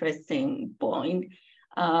an interesting point.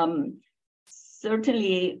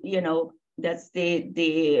 Certainly, you know, that's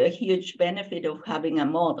the huge benefit of having a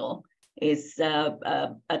model. Is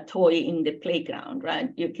a toy in the playground,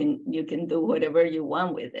 right? You can do whatever you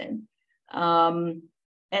want with it.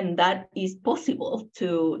 and that is possible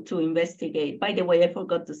to investigate. By the way, I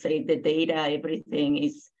forgot to say the data, everything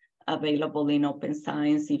is available in Open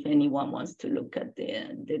Science if anyone wants to look at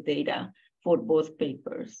the data for both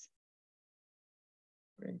papers.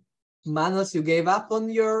 Great. Manos, you gave up on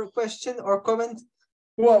your question or comment?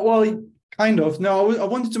 Well, kind of. No, I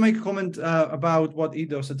wanted to make a comment about what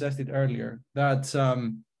Ido suggested earlier, that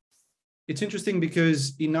it's interesting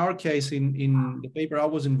because in our case, in the paper I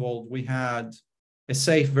was involved, we had a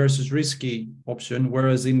safe versus risky option,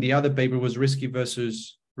 whereas in the other paper was risky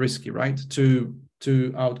versus risky, right? Two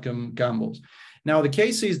outcome gambles. Now, the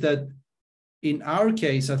case is that in our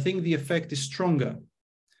case, I think the effect is stronger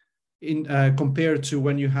in compared to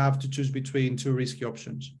when you have to choose between two risky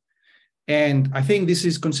options. And I think this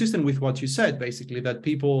is consistent with what you said, basically, that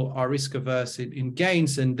people are risk averse in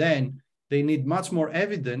gains, and then they need much more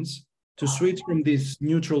evidence to switch from this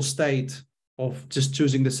neutral state of just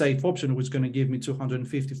choosing the safe option, which is going to give me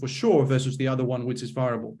 250 for sure, versus the other one, which is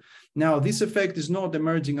variable. Now, this effect is not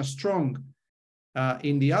emerging as strong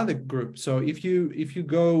in the other group. So if you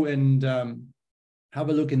go and have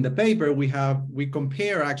a look in the paper, we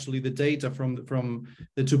compare actually the data from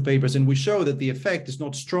the two papers, and we show that the effect is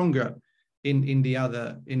not stronger in the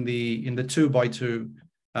 2x2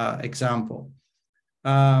 example,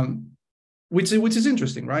 which is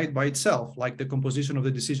interesting, right? By itself, like the composition of the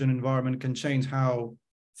decision environment can change how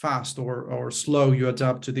fast or slow you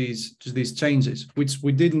adapt to these changes, which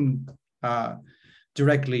we didn't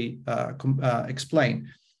directly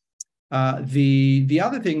explain. The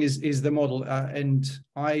other thing is the model, and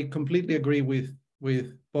I completely agree with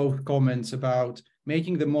both comments about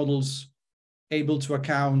making the models able to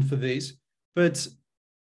account for this. But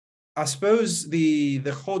I suppose the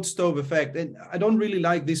hot stove effect, and I don't really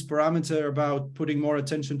like this parameter about putting more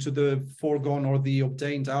attention to the foregone or the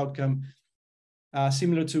obtained outcome,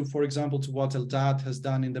 similar to, for example, to what LDAT has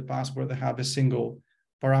done in the past, where they have a single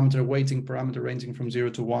parameter, weighting parameter ranging from 0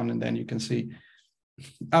 to 1, and then you can see.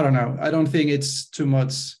 I don't know. I don't think it's too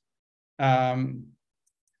much.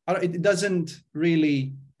 It doesn't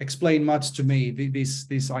really explain much to me,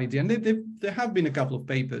 this idea. And there have been a couple of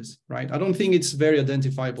papers, right? I don't think it's very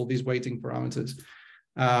identifiable, these weighting parameters.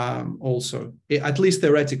 Also, at least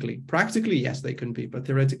theoretically. Practically, yes, they can be, but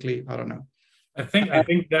theoretically, I don't know. I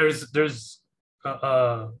think there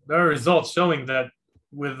are results showing that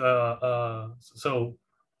with so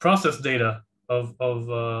process data of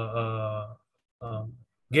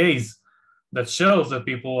gaze that shows that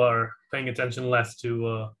people are paying attention less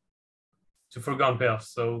to foregone payoffs.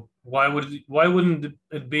 So why wouldn't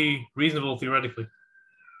it be reasonable theoretically?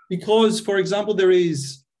 Because, for example, there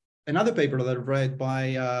is another paper that I've read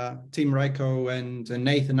by Tim Recco and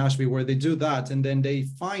Nathan Ashby, where they do that, and then they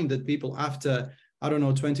find that people after, I don't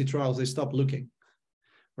know, 20 trials, they stop looking,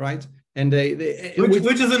 right? And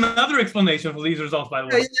which is another explanation for these results, by the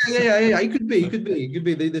way. Yeah. It could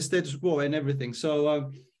be the status quo and everything.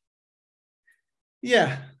 So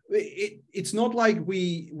yeah, it's not like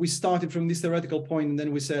we started from this theoretical point and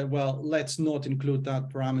then we said, well, let's not include that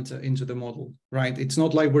parameter into the model, right? It's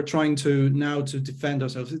not like we're trying to now to defend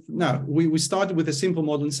ourselves. No, we started with a simple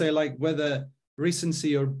model and say like whether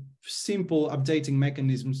recency or simple updating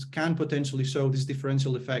mechanisms can potentially show this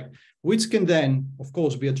differential effect, which can then, of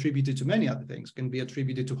course, be attributed to many other things, can be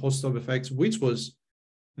attributed to hot stove effects, which was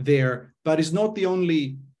there, but it's not the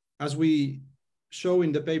only, as we show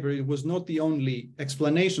in the paper, it was not the only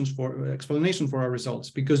explanation for our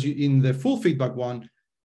results, because in the full feedback one,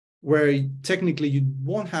 where technically you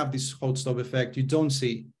won't have this hot stove effect, you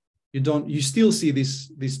still see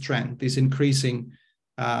this trend, this increasing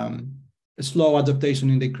slow adaptation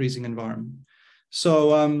in the increasing environment.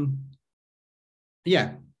 So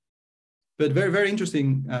yeah, but very, very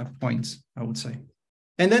interesting points, I would say.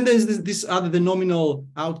 And then there's this other, the nominal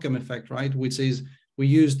outcome effect, right? Which is we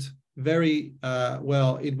used very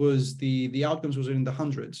well, it was the outcomes was in the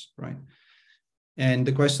hundreds, right? And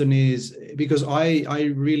the question is, because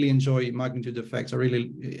I really enjoy magnitude effects, I'm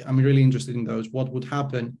really interested in those. What would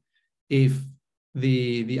happen if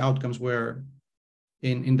the outcomes were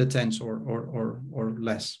in the tens or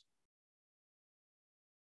less?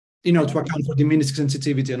 You know, to account for diminished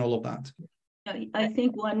sensitivity and all of that. I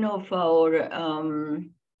think one of our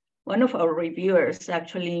reviewers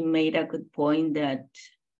actually made a good point that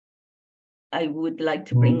I would like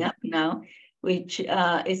to bring up now, which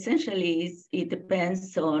essentially is, it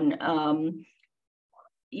depends on,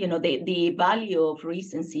 you know, the value of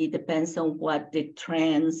recency depends on what the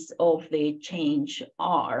trends of the change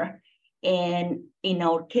are. And in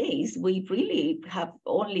our case, we really have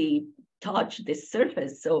only touched the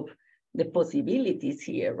surface of the possibilities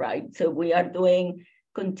here, right? So we are doing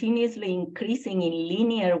continuously increasing in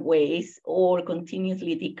linear ways or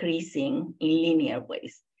continuously decreasing in linear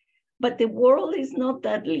ways. But the world is not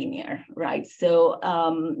that linear, right? So,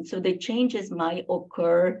 so the changes might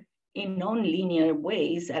occur in non-linear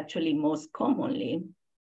ways, actually most commonly.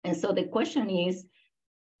 And so the question is,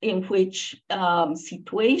 in which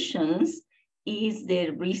situations is the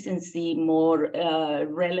recency more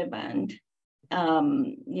relevant?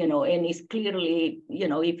 You know, and it's clearly, you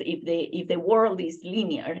know, if the world is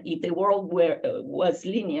linear, if the world was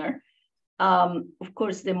linear, of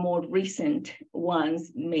course, the more recent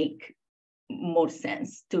ones make more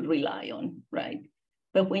sense to rely on, right?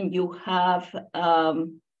 But when you have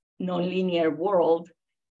non-linear world,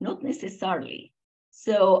 not necessarily.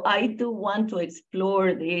 So I do want to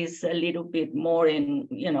explore this a little bit more, and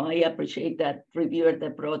you know, I appreciate that reviewer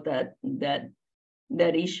that brought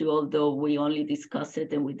that issue, although we only discussed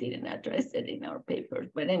it and we didn't address it in our paper.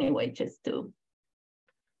 But anyway, just to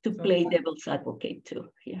play devil's advocate too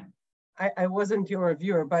here. I wasn't your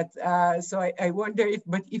reviewer, but so I wonder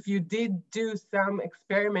if you did do some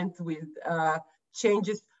experiments with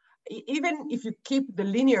changes, even if you keep the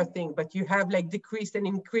linear thing, but you have like decrease and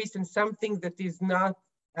increase in something that is not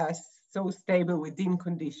so stable within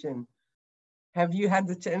condition. Have you had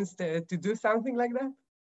the chance to do something like that?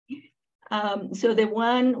 So the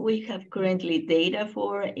one we have currently data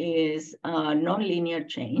for is nonlinear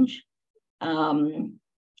change,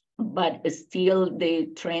 but still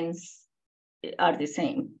the trends are the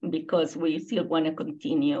same because we still want to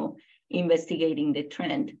continue investigating the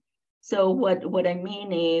trend. So what I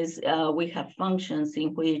mean is we have functions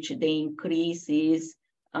in which the increase is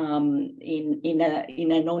in a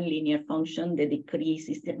nonlinear function, the decrease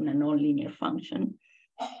is in a nonlinear function.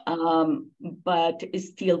 But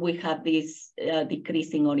still we have these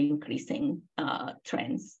decreasing or increasing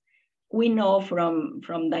trends. We know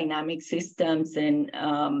from dynamic systems and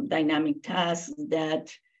dynamic tasks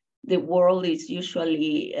that the world is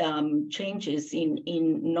usually changes in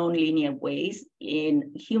nonlinear ways, and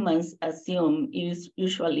humans assume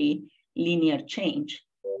usually linear change.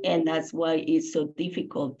 And that's why it's so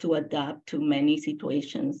difficult to adapt to many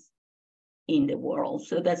situations in the world.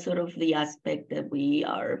 So that's sort of the aspect that we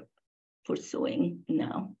are pursuing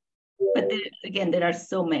now. But again, there are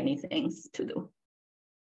so many things to do.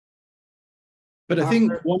 But I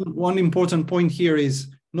think one important point here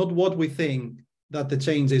is not what we think that the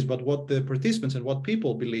change is, but what the participants and what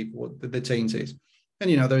people believe what the change is.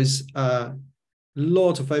 And, you know, there is a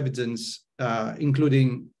lot of evidence,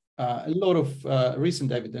 including a lot of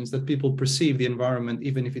recent evidence that people perceive the environment,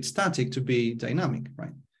 even if it's static, to be dynamic,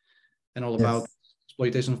 right? And all about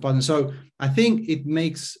exploitation of patterns. So I think it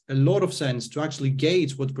makes a lot of sense to actually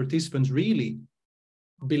gauge what participants really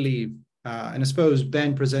believe. And I suppose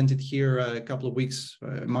Ben presented here a couple of weeks,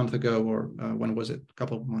 a month ago, or when was it? A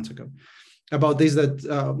couple of months ago, about this, that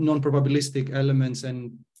non-probabilistic elements,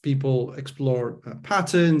 and people explore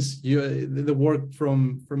patterns. The work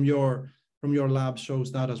from your lab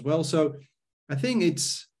shows that as well. So I think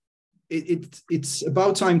it's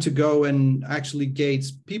about time to go and actually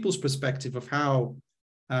gauge people's perspective of how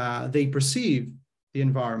they perceive the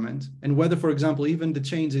environment, and whether, for example, even the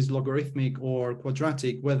change is logarithmic or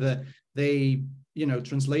quadratic, whether they, you know,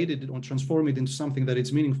 translate it or transform it into something that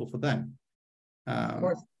is meaningful for them. Of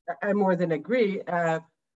course, I more than agree.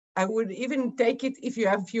 I would even take it if you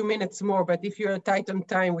have a few minutes more, but if you're tight on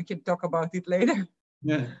time, we can talk about it later.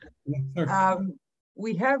 Yeah, sure.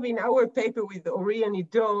 We have in our paper with Ori and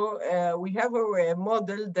Ido, we have a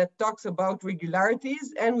model that talks about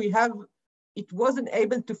regularities, and it wasn't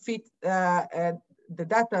able to fit the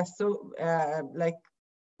data. So like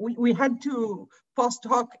we had to post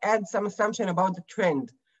hoc add some assumption about the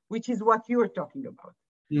trend, which is what you were talking about.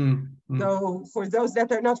 So for those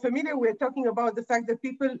that are not familiar, we're talking about the fact that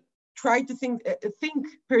people try to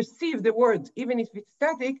perceive the world, even if it's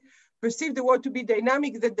static, perceive the world to be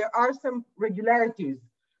dynamic, that there are some regularities.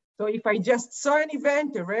 So if I just saw an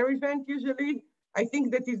event, a rare event usually, I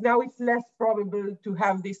think that it's less probable to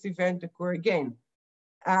have this event occur again.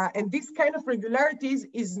 And this kind of regularities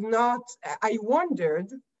is not, I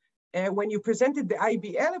wondered, when you presented the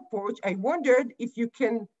IBL approach, I wondered if you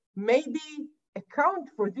can maybe account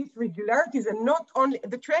for these regularities, and not only,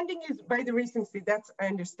 the trending is by the recency, that's I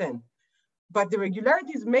understand. But the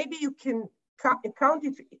regularities, maybe you can account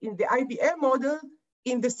it in the IBL model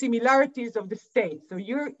in the similarities of the state. So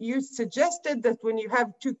you suggested that when you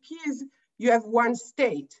have two keys, you have one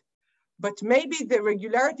state. But maybe the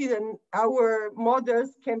regularities in our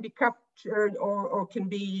models can be captured or can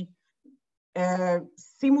be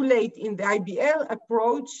simulate in the IBL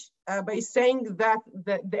approach by saying that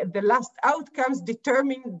the last outcomes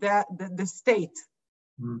determine the state.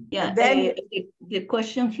 Yeah, then the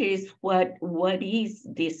question here is what is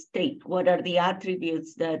the state? What are the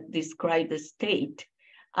attributes that describe the state?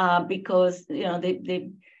 Because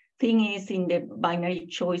the thing is, in the binary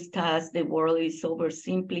choice task, the world is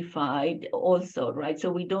oversimplified also, right?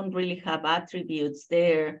 So we don't really have attributes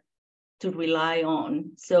there to rely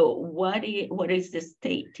on. So what is the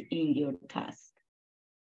state in your task?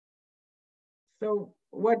 So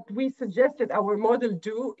what we suggested our model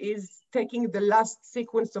do is taking the last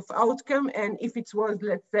sequence of outcome, and if it was,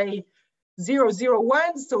 let's say,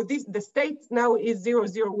 001, so the state now is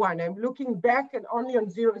 001. I'm looking back and only on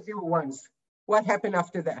 001s. What happened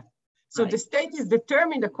after that? So the state is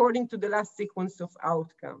determined according to the last sequence of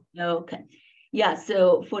outcome. Okay. Yeah,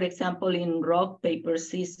 so for example, in rock, paper,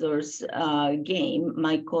 scissors game,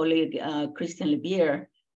 my colleague, Christian Levier,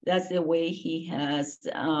 that's the way he has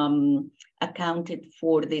accounted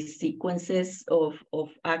for the sequences of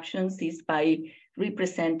actions is by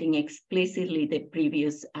representing explicitly the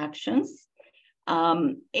previous actions.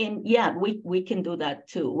 And yeah, we can do that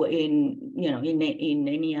too. In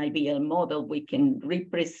any IBL model, we can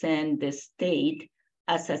represent the state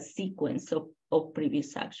as a sequence of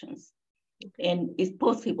previous actions. And it's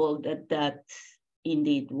possible that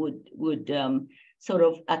indeed would sort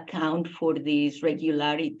of account for these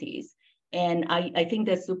regularities. And I think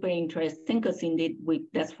that's super interesting because indeed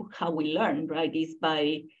that's how we learn, right? Is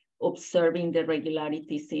by observing the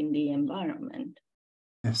regularities in the environment.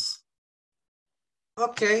 Yes.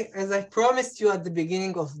 Okay, as I promised you at the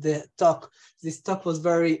beginning of the talk, this talk was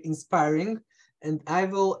very inspiring, and I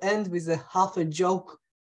will end with a half a joke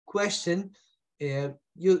question. In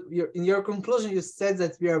your conclusion, you said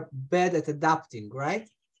that we are bad at adapting, right?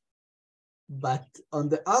 But on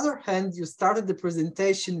the other hand, you started the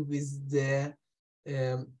presentation with the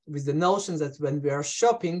notion that when we are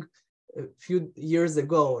shopping, a few years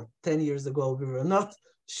ago, or 10 years ago, we were not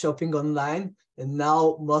shopping online, and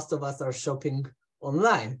now most of us are shopping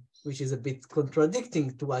online, which is a bit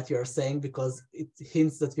contradicting to what you're saying because it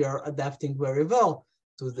hints that we are adapting very well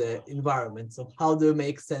to the environment. So how do you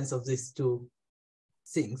make sense of these two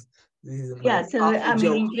things? This is yeah, so I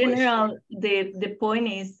mean, in general, the point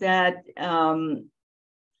is that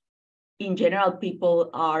in general, people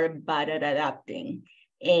are bad at adapting.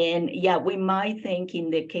 And yeah, we might think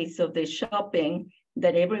in the case of the shopping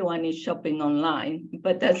that everyone is shopping online,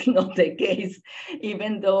 but that's not the case,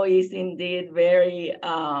 even though it's indeed very,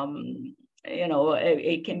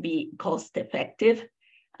 it can be cost effective,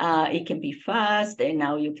 it can be fast, and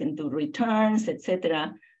now you can do returns,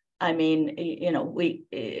 etc. I mean,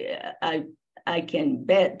 I can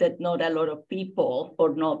bet that not a lot of people,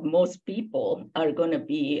 or not most people, are going to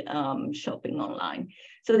be shopping online.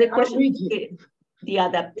 So the question is the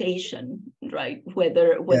adaptation, right?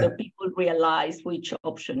 Whether people realize which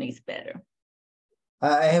option is better.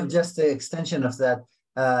 I have just an extension of that.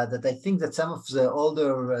 That I think that some of the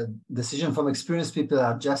older decision from experienced people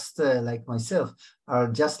are just like myself, are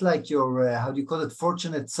just like your how do you call it,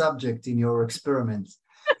 fortunate subject in your experiment.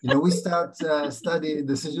 We start studying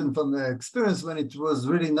decision from experience when it was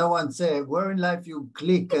really no one say where in life you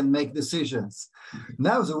click and make decisions.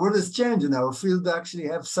 Now the world has changed and our field actually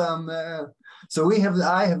have some, so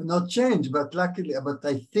I have not changed, but luckily, but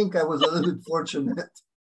I think I was a little bit fortunate.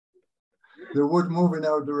 The world move in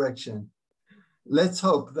our direction. Let's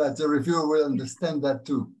hope that the reviewer will understand that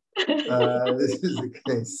too. This is the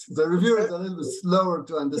case. The reviewer is a little bit slower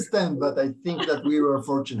to understand, but I think that we were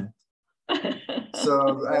fortunate.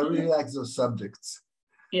 So I really like those subjects.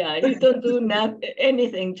 Yeah, you don't do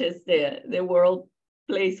anything, just the world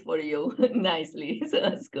plays for you nicely. So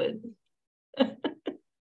that's good.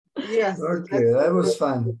 Yes. Okay, that was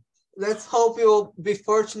fun. Let's hope you'll be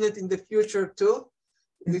fortunate in the future too.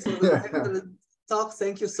 This was an excellent talk.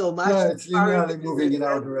 Thank you so much. Yeah, it's linearly moving in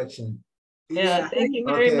our direction. Yeah, thank you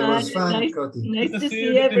very much. It was fun, nice to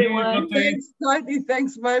see everyone. Thanks, Cody.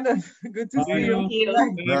 Thanks, Mana. Good to see you.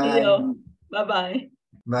 Thank you. Bye. Bye-bye.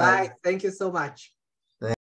 Bye. Bye. Thank you so much.